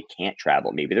maybe they can't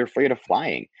travel. Maybe they're afraid of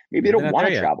flying. Maybe they don't want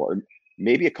to travel. Or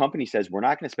maybe a company says, we're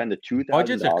not going to spend the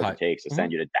 $2,000 it takes to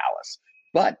send you to Dallas,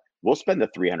 but we'll spend the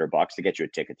 $300 to get you a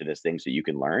ticket to this thing so you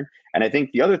can learn. And I think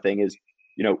the other thing is,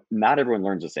 not everyone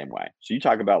learns the same way. So you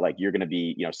talk about like, you're going to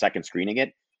be, second screening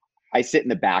it. I sit in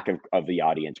the back of the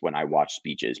audience when I watch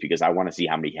speeches because I want to see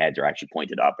how many heads are actually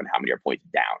pointed up and how many are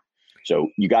pointed down. So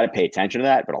you got to pay attention to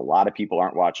that. But a lot of people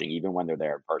aren't watching even when they're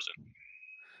there in person.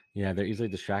 Yeah, they're easily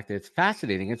distracted. It's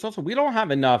fascinating. It's also, we don't have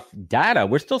enough data.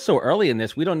 We're still so early in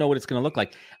this. We don't know what it's going to look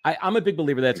like. I'm a big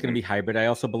believer that it's going to be hybrid. I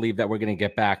also believe that we're going to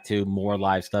get back to more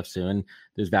live stuff soon.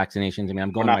 There's vaccinations. I mean,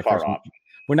 I'm going to my first.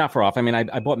 We're not far off. I mean,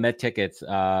 I bought Med tickets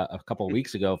a couple of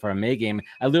weeks ago for a May game.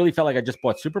 I literally felt like I just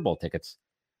bought Super Bowl tickets.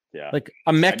 Yeah. Like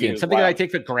a Met game, something that I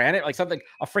take for granted, like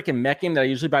a freaking Met game that I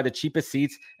usually buy the cheapest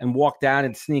seats and walk down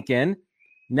and sneak in.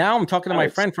 Now I'm talking to my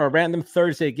friend for a random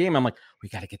Thursday game. I'm like, we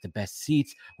got to get the best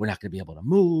seats. We're not going to be able to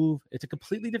move. It's a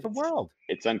completely different world.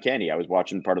 It's uncanny. I was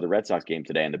watching part of the Red Sox game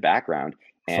today in the background,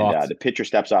 and the pitcher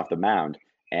steps off the mound,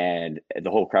 and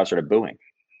the whole crowd started booing.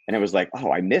 And it was like,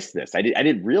 oh, I missed this. I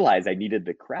didn't realize I needed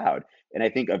the crowd. And I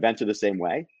think events are the same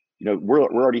way. We're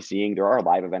already seeing there are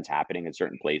live events happening in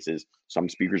certain places. Some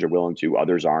speakers are willing to,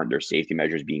 others aren't. There's safety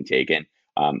measures being taken.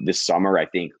 This summer, I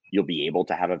think you'll be able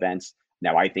to have events.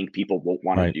 Now, I think people won't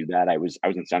want to do that. I was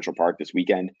in Central Park this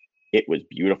weekend. It was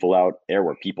beautiful out. There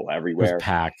were people everywhere. It was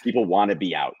packed. People want to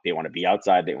be out. They want to be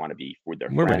outside. They want to be with their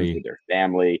friends, with their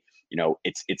family.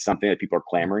 It's something that people are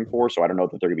clamoring for. So I don't know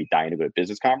that they're going to be dying to go to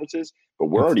business conferences, but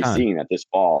we're already seeing that this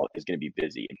fall is going to be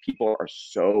busy, and people are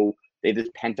they have this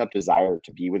pent up desire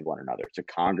to be with one another, to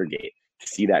congregate, to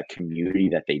see that community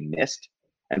that they missed.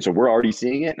 And so we're already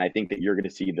seeing it. And I think that you're going to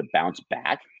see the bounce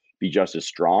back be just as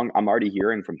strong. I'm already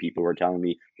hearing from people who are telling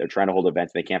me they're trying to hold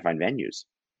events and they can't find venues.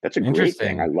 That's a great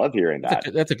thing. I love hearing that.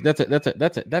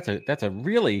 That's a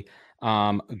really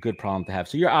good problem to have.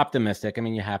 So you're optimistic. I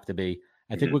mean, you have to be.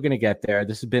 I think we're going to get there.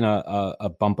 This has been a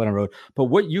bump on the road. But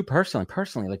what you personally,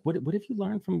 like, what have you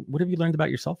learned about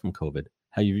yourself from COVID?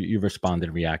 How you've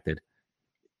responded, reacted?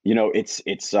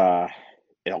 It's a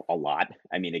lot.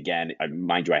 I mean, again,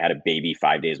 mind you, I had a baby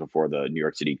 5 days before the New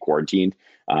York City quarantined.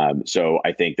 So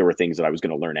I think there were things that I was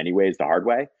going to learn anyways the hard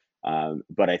way.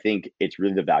 But I think it's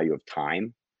really the value of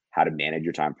time, how to manage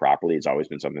your time properly. It's always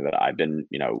been something that I've been,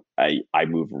 I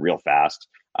move real fast.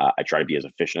 I try to be as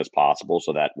efficient as possible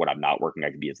so that when I'm not working,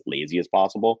 I can be as lazy as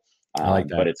possible. I like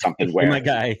that. But it's something where my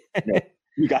guy.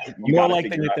 you got to figure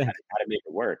out how to make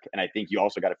it work. And I think you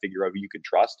also got to figure out who you can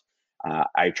trust.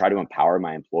 I try to empower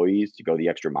my employees to go the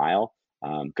extra mile,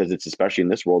 because it's, especially in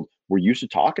this world, we're used to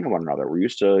talking to one another. We're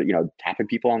used to, tapping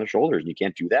people on the shoulders, and you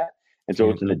can't do that. And so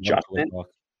it's an adjustment.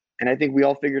 And I think we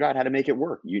all figured out how to make it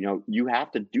work. You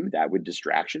have to do that with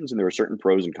distractions, and there are certain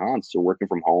pros and cons to working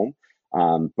from home.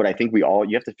 But I think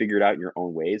you have to figure it out in your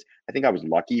own ways. I think I was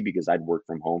lucky because I'd worked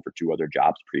from home for 2 other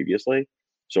jobs previously.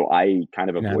 So I kind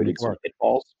of avoided some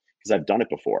pitfalls because I've done it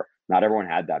before. Not everyone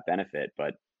had that benefit,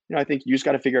 but I think you just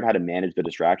got to figure out how to manage the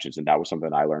distractions. And that was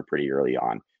something I learned pretty early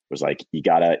on. It was like, you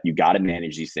gotta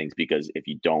manage these things, because if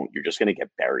you don't, you're just going to get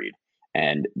buried.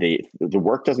 And the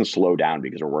work doesn't slow down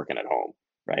because we're working at home,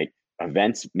 right?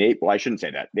 Events, I shouldn't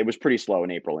say that. It was pretty slow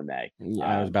in April and May.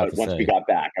 Yeah, but once we got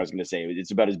back, I was going to say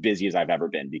it's about as busy as I've ever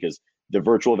been, because the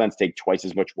virtual events take twice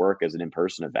as much work as an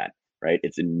in-person event, right?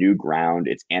 It's a new ground.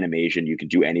 It's animation. You can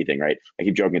do anything, right? I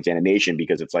keep joking it's animation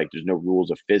because it's like there's no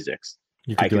rules of physics.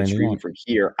 I can stream from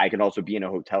here. I can also be in a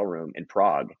hotel room in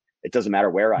Prague. It doesn't matter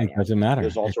where I am. It doesn't matter.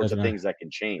 There's all sorts of things that can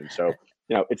change. So,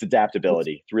 it's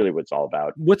adaptability. It's really what it's all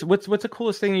about. What's the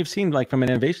coolest thing you've seen, like, from an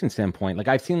innovation standpoint? Like,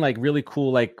 I've seen like really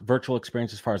cool, like, virtual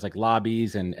experiences as far as like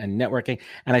lobbies and networking.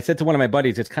 And I said to one of my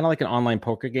buddies, it's kind of like an online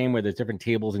poker game where there's different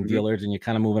tables and dealers and you're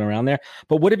kind of moving around there.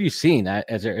 But what have you seen?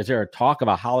 Is there a talk of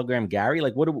a hologram Gary?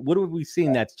 Like, what have we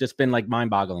seen that's just been like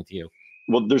mind-boggling to you?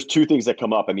 Well, there's 2 things that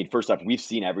come up. I mean, first off, we've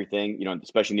seen everything,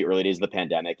 especially in the early days of the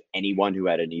pandemic. Anyone who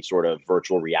had any sort of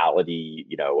virtual reality,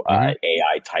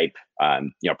 AI type,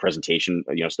 presentation,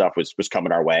 stuff was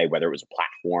coming our way, whether it was a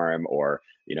platform or,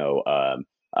 a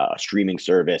streaming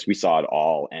service. We saw it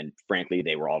all. And frankly,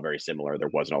 they were all very similar. There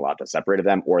wasn't a lot that separated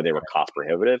them, or they were cost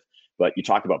prohibitive. But you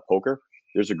talk about poker.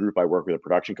 There's a group I work with, a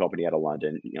production company out of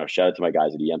London. Shout out to my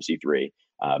guys at EMC3.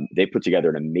 They put together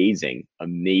an amazing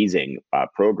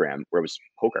program where it was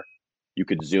poker. You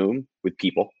could Zoom with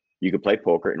people. You could play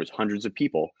poker, and it was hundreds of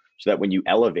people, so that when you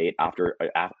elevate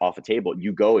off a table,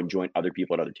 you go and join other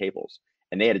people at other tables.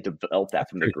 And they had to develop that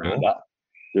from the ground up.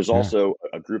 There's also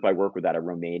a group I work with out of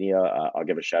Romania. I'll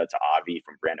give a shout out to Avi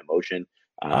from Brand Emotion,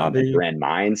 and Brand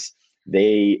Minds.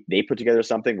 They put together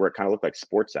something where it kind of looked like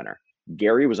Sports Center.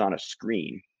 Gary was on a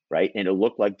screen, right? And it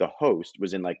looked like the host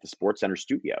was in like the Sports Center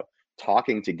studio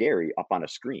talking to Gary up on a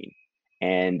screen.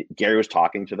 And Gary was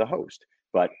talking to the host.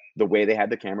 But the way they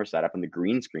had the camera set up and the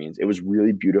green screens, it was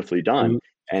really beautifully done.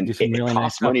 And it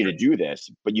costs money to do this,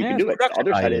 but you can do it. The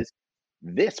other side is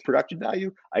this production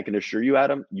value. I can assure you,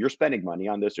 Adam, you're spending money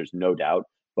on this. There's no doubt.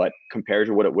 But compared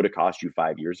to what it would have cost you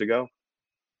 5 years ago,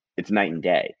 it's night and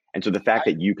day. And so the fact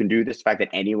that you can do this, the fact that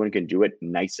anyone can do it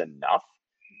nice enough,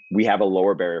 we have a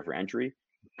lower barrier for entry.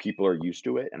 People are used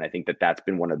to it. And I think that that's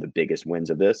been one of the biggest wins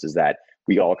of this, is that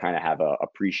we all kind of have a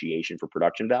appreciation for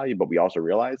production value, but we also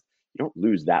realize you don't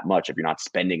lose that much if you're not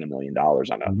spending $1 million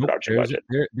on a production budget.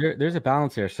 There's a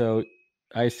balance here. So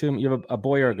I assume you have a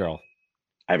boy or a girl?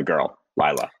 I have a girl,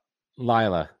 Lila.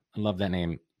 I love that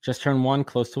name. Just turned 1,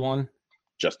 close to 1?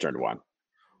 Just turned 1.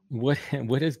 What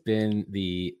has been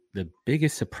the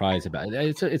biggest surprise about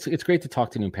it? It's great to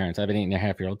talk to new parents. I have an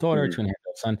 8.5-year-old daughter,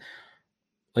 2.5-year-old son.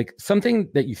 like something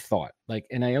that you thought like,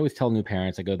 and I always tell new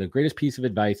parents, I go, the greatest piece of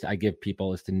advice I give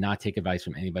people is to not take advice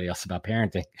from anybody else about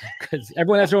parenting because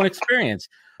everyone has their own experience.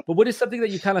 But what is something that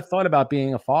you kind of thought about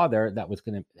being a father that was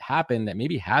going to happen that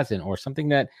maybe hasn't, or something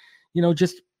that,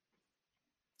 just,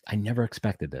 I never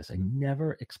expected this. I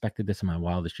never expected this in my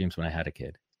wildest dreams when I had a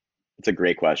kid. It's a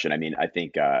great question. I mean, I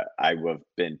think I have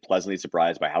been pleasantly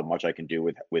surprised by how much I can do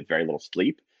with very little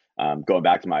sleep. Going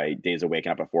back to my days of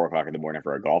waking up at 4 o'clock in the morning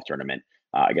for a golf tournament,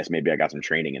 I guess maybe I got some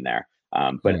training in there.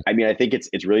 But I mean, I think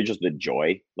it's really just the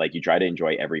joy. Like you try to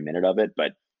enjoy every minute of it,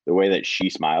 but the way that she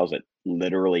smiles at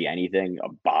literally anything, a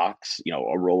box,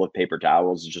 a roll of paper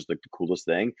towels is just like the coolest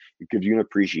thing. It gives you an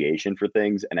appreciation for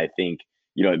things, and I think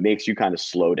it makes you kind of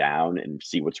slow down and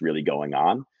see what's really going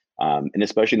on. And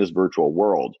especially in this virtual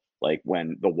world, like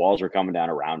when the walls were coming down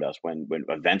around us, when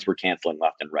events were canceling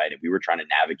left and right, and we were trying to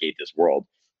navigate this world.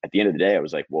 At the end of the day, I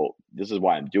was like, well, this is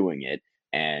why I'm doing it.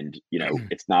 And,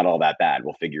 it's not all that bad.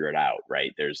 We'll figure it out.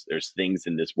 Right. There's things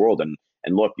in this world.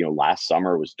 And look, last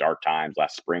summer was dark times.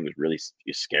 Last spring was really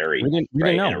scary. We right.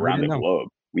 Didn't know. And around the globe,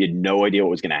 we had no idea what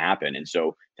was going to happen. And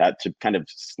so that to kind of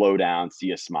slow down,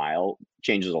 see a smile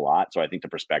changes a lot. So I think the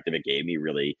perspective it gave me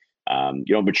really,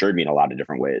 matured me in a lot of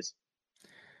different ways.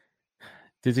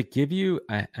 Does it give you,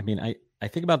 I mean, I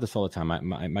think about this all the time.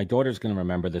 My daughter's going to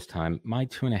remember this time. My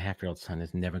 2.5-year-old son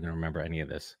is never going to remember any of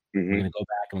this. Mm-hmm. We're going to go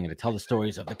back and we're going to tell the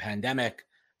stories of the pandemic,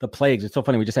 the plagues. It's so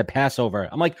funny. We just had Passover.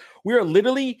 I'm like, we're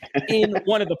literally in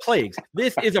one of the plagues.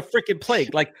 This is a freaking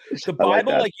plague. Like the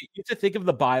Bible, like you used to think of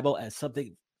the Bible as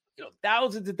something,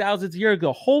 thousands and thousands of years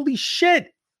ago. Holy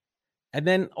shit. And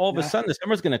then all of a sudden the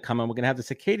summer's going to come and we're going to have the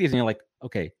cicadas and you're like,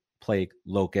 okay, plague,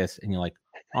 locust. And you're like,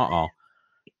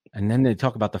 And then they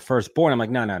talk about the firstborn. I'm like,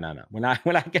 no. We're not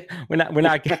getting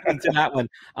into that one.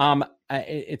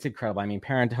 It's incredible. I mean,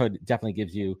 parenthood definitely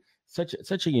gives you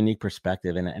such a unique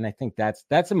perspective, and I think that's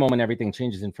the moment everything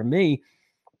changes. And for me,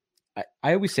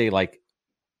 I always say, like,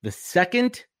 the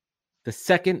second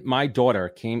my daughter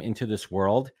came into this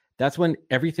world, that's when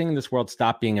everything in this world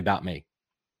stopped being about me,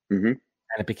 and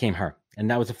it became her. And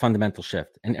that was a fundamental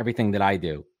shift in everything that I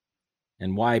do,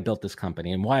 and why I built this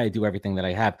company, and why I do everything that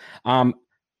I have.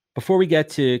 Before we get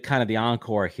to kind of the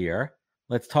encore here,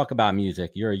 let's talk about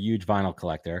music. You're a huge vinyl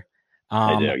collector.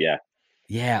 I do, yeah.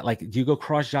 Yeah, like, do you go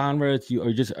cross genres? Are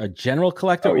you just a general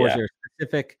collector, or is there a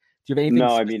specific? Do you have anything?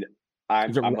 No, I mean,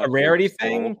 I'm a rarity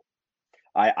thing.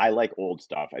 I like old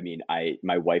stuff. I mean,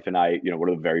 my wife and I, one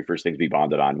of the very first things we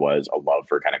bonded on was a love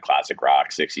for kind of classic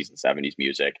rock, 60s and 70s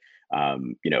music. I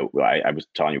was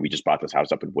telling you, we just bought this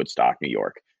house up in Woodstock, New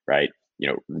York, right?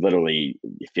 Literally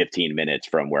 15 minutes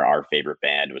from where our favorite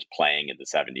band was playing in the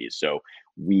 70s. So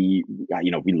we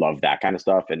love that kind of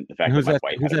stuff. And the fact that my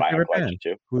wife had a vinyl collection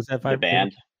too. Who's that? The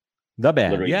band.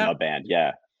 Literally the band.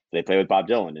 Yeah. They play with Bob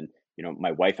Dylan. And,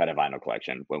 my wife had a vinyl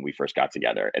collection when we first got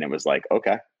together. And it was like,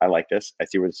 okay, I like this. I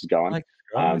see where this is going.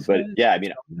 But yeah, I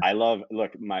mean, I love,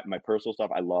 look, my personal stuff.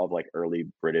 I love like early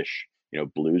British,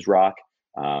 blues rock.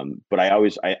 But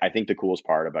I think the coolest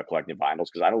part about collecting vinyls,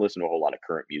 because I don't listen to a whole lot of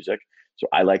current music. So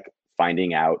I like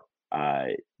finding out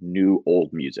new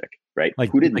old music, right? Like,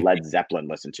 who did Led Zeppelin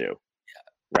listen to?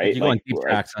 Right? Like you go on deep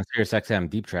tracks on Sirius XM,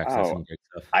 deep tracks. That's some great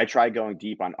stuff. I try going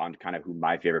deep on kind of who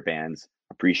my favorite bands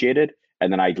appreciated,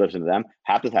 and then I listen to them.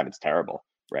 Half the time it's terrible,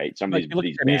 right? Some of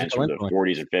these bands from the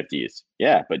 40s and 50s.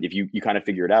 Yeah, but if you kind of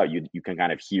figure it out, you can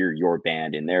kind of hear your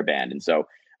band in their band. And so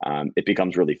it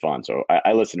becomes really fun. So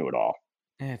I listen to it all.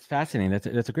 Yeah, it's fascinating.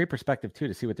 That's a great perspective too,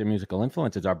 to see what their musical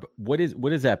influences are. But what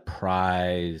is that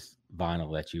prize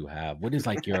vinyl that you have? What is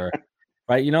like your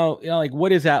right? Like,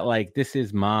 what is that like? This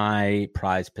is my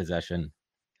prized possession.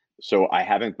 So I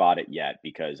haven't bought it yet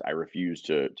because I refuse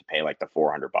to pay like the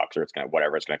 $400 or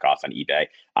whatever it's gonna cost on eBay.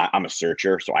 I'm a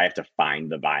searcher, so I have to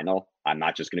find the vinyl. I'm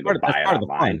not just gonna go buy it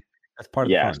online. That's part of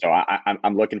the fun. So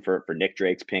I'm looking for Nick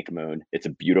Drake's Pink Moon. It's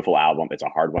a beautiful album. It's a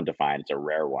hard one to find. It's a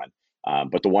rare one.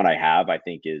 But the one I have, I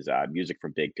think, is Music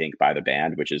from Big Pink by the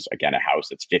band, which is, again, a house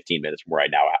that's 15 minutes from where I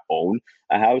now own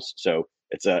a house. So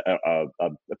it's a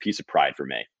piece of pride for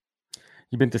me.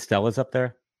 You been to Stella's up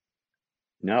there?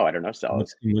 No, I don't know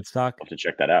Stella's. In Woodstock? I'll have to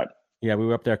check that out. Yeah, we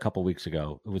were up there a couple of weeks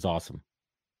ago. It was awesome.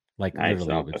 Like, nice.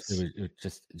 Literally, it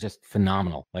was just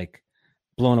phenomenal. Like,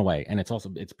 blown away. And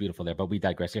it's beautiful there. But we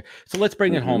digress here. So let's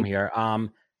bring it home here.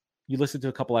 You listened to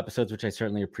a couple episodes, which I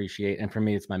certainly appreciate. And for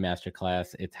me, it's my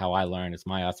masterclass. It's how I learn. It's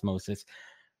my osmosis.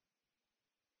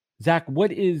 Zach,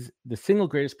 what is the single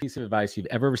greatest piece of advice you've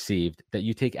ever received that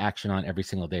you take action on every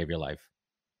single day of your life?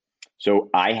 So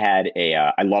I had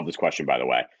I love this question, by the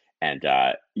way. And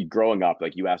growing up,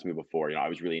 like you asked me before, I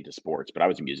was really into sports, but I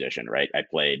was a musician, right? I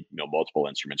played, multiple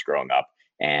instruments growing up.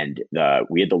 And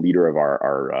we had the leader of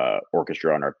our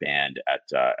orchestra and our band at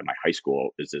my high school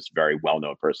is this very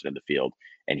well-known person in the field.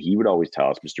 And he would always tell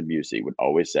us, Mr. Busey would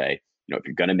always say, if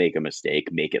you're going to make a mistake,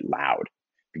 make it loud.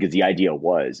 Because the idea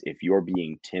was, if you're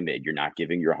being timid, you're not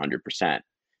giving your 100%.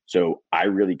 So I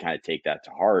really kind of take that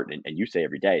to heart. And you say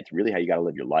every day, it's really how you got to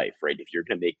live your life, right? If you're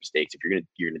going to make mistakes, if you're going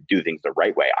to do things the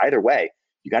right way, either way,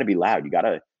 you got to be loud. You got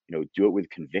to, do it with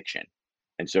conviction.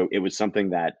 And so it was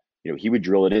something that, he would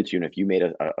drill it into you. And if you made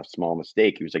a small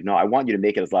mistake, he was like, no, I want you to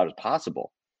make it as loud as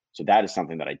possible. So that is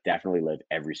something that I definitely live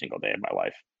every single day of my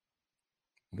life.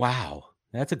 Wow.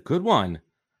 That's a good one.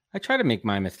 I try to make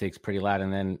my mistakes pretty loud.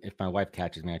 And then if my wife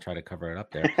catches me, I try to cover it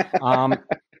up there.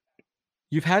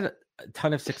 You've had a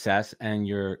ton of success and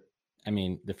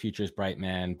the future is bright,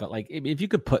 man. But like, if you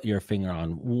could put your finger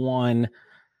on one,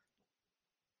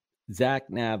 Zach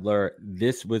Nadler,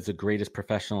 this was the greatest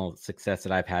professional success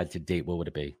that I've had to date, what would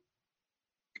it be?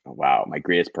 Oh, wow. My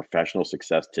greatest professional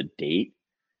success to date.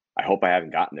 I hope I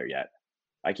haven't gotten there yet.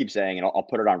 I keep saying, and I'll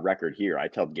put it on record here. I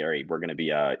tell Gary, we're going to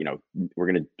be,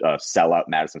 we're going to sell out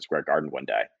Madison Square Garden one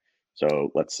day. So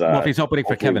let's. Well, if he's opening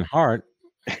for Kevin Hart.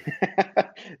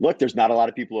 Look, there's not a lot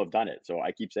of people who have done it. So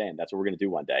I keep saying that's what we're going to do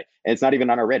one day. And it's not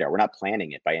even on our radar. We're not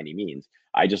planning it by any means.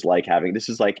 I just like having, this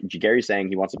is like Gary saying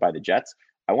he wants to buy the Jets.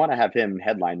 I want to have him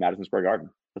headline Madison Square Garden.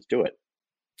 Let's do it.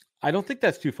 I don't think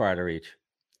that's too far out of reach.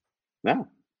 No.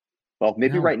 Well,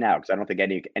 maybe right now, because I don't think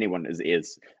anyone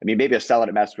is. I mean, maybe a sellout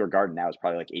at Madison Square Garden now is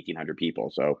probably like 1,800 people,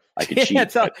 so I could cheat.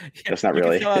 That's not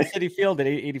really. Sell out Citi Field at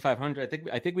 8,500.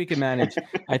 I think we can manage.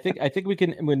 I think we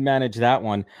would manage that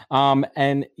one.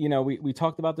 And we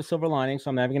talked about the silver lining, so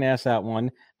I'm never going to ask that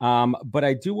one. But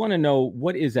I do want to know,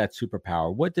 what is that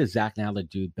superpower? What does Zach Nadler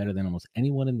do better than almost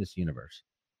anyone in this universe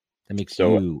that makes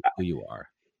you who you are?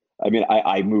 I mean,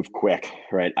 I move quick,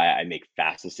 right? I make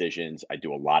fast decisions. I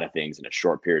do a lot of things in a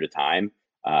short period of time.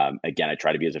 Again, I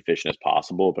try to be as efficient as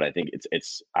possible, but I think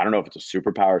it's I don't know if it's a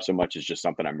superpower so much as just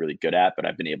something I'm really good at, but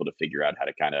I've been able to figure out how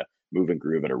to kind of move and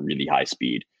groove at a really high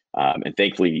speed. And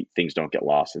thankfully things don't get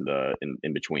lost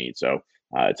in between. So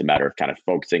it's a matter of kind of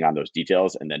focusing on those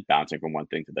details and then bouncing from one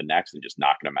thing to the next and just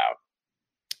knocking them out.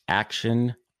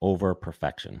 Action over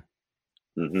perfection.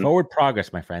 Mm-hmm. Forward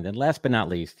progress, my friend. And last but not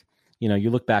least,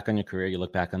 you look back on your career, you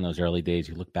look back on those early days,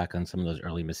 you look back on some of those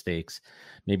early mistakes.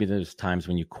 Maybe there's times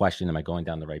when you question, am I going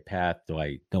down the right path? Do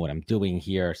I know what I'm doing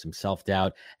here? Some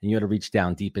self-doubt. And you had to reach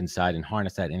down deep inside and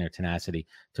harness that inner tenacity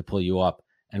to pull you up.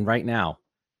 And right now,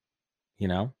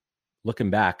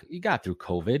 looking back, you got through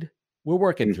COVID. We're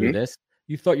working through this.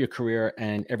 You thought your career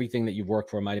and everything that you worked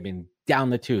for might have been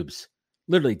down the tubes,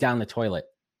 literally down the toilet.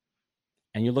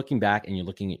 And you're looking back and you're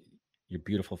looking at your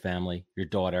beautiful family, your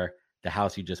daughter, the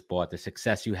house you just bought, the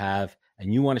success you have,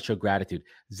 and you want to show gratitude.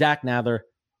 Zach Nadler,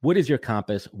 what is your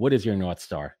compass? What is your North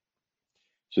Star?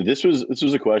 So this was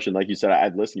a question, like you said,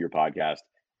 I'd listened to your podcast.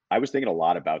 I was thinking a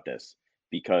lot about this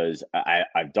because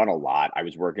I've done a lot. I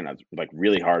was working like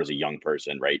really hard as a young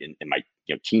person, right? In my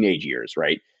teenage years,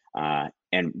 right?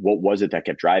 And what was it that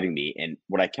kept driving me? And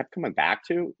what I kept coming back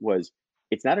to was,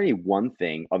 it's not any one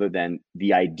thing other than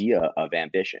the idea of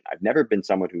ambition. I've never been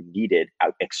someone who needed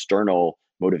external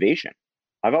motivation.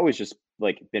 I've always just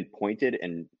been pointed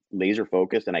and laser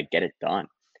focused and I get it done.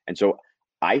 And so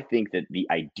I think that the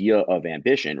idea of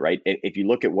ambition, right? If you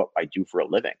look at what I do for a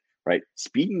living, right?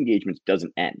 Speaking engagements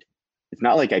doesn't end. It's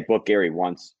not like I book Gary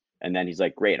once and then he's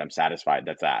like, great, I'm satisfied.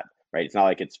 That's that, right? It's not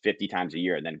like it's 50 times a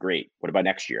year and then great. What about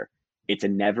next year? It's a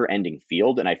never ending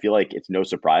field. And I feel like it's no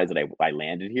surprise that I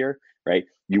landed here, right?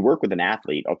 You work with an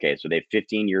athlete. Okay. So they have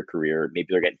 15-year career. Maybe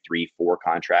they're getting 3-4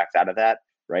 contracts out of that,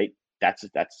 right?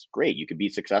 That's great. You could be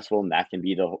successful and that can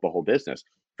be the whole business.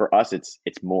 For us, it's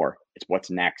more. It's what's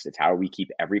next. It's how do we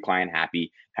keep every client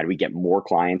happy? How do we get more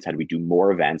clients? How do we do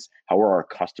more events? How are our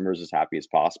customers as happy as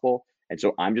possible? And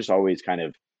so I'm just always kind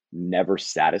of never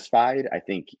satisfied. I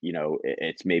think,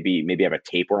 it's maybe I have a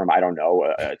tapeworm. I don't know,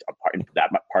 that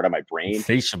part of my brain.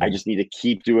 Insatiable. I just need to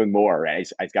keep doing more. Right?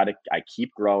 I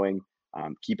keep growing,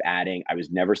 keep adding. I was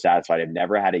never satisfied. I've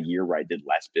never had a year where I did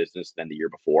less business than the year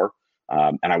before.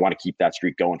 And I want to keep that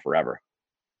streak going forever.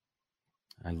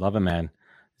 I love it, man.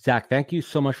 Zach, thank you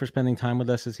so much for spending time with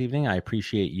us this evening. I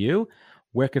appreciate you.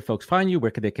 Where could folks find you?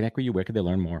 Where could they connect with you? Where could they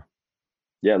learn more?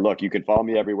 Yeah, look, you can follow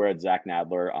me everywhere at Zach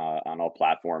Nadler on all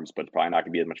platforms, but it's probably not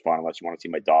going to be as much fun unless you want to see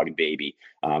my dog and baby.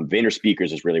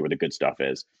 VaynerSpeakers is really where the good stuff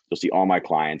is. You'll see all my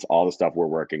clients, all the stuff we're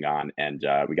working on, and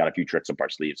we got a few tricks up our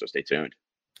sleeves, so stay tuned.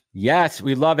 Yes,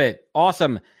 we love it.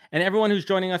 Awesome. And everyone who's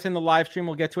joining us in the live stream,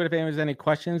 we'll get to it. If anyone has any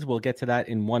questions, we'll get to that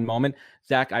in one moment.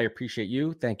 Zach, I appreciate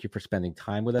you. Thank you for spending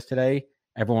time with us today.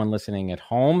 Everyone listening at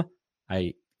home,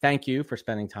 I thank you for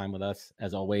spending time with us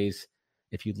as always.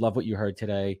 If you love what you heard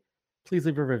today, please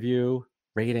leave a review,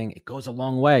 rating. It goes a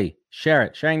long way. Share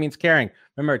it. Sharing means caring.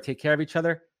 Remember, take care of each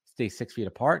other. Stay 6 feet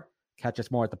apart. Catch us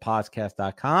more at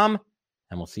thepodcast.com.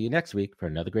 And we'll see you next week for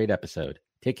another great episode.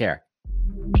 Take care.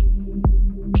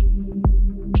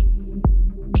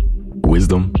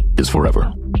 Wisdom is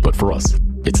forever, but for us,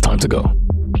 it's time to go.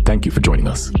 Thank you for joining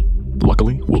us.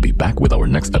 Luckily, we'll be back with our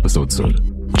next episode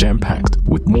soon, jam-packed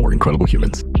with more incredible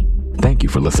humans. Thank you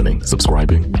for listening,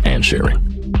 subscribing, and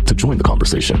sharing. To join the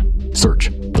conversation, search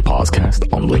The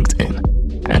Podcast on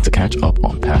LinkedIn. And to catch up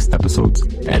on past episodes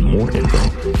and more info,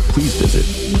 please visit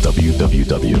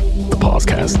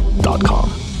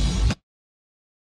www.thepodcast.com.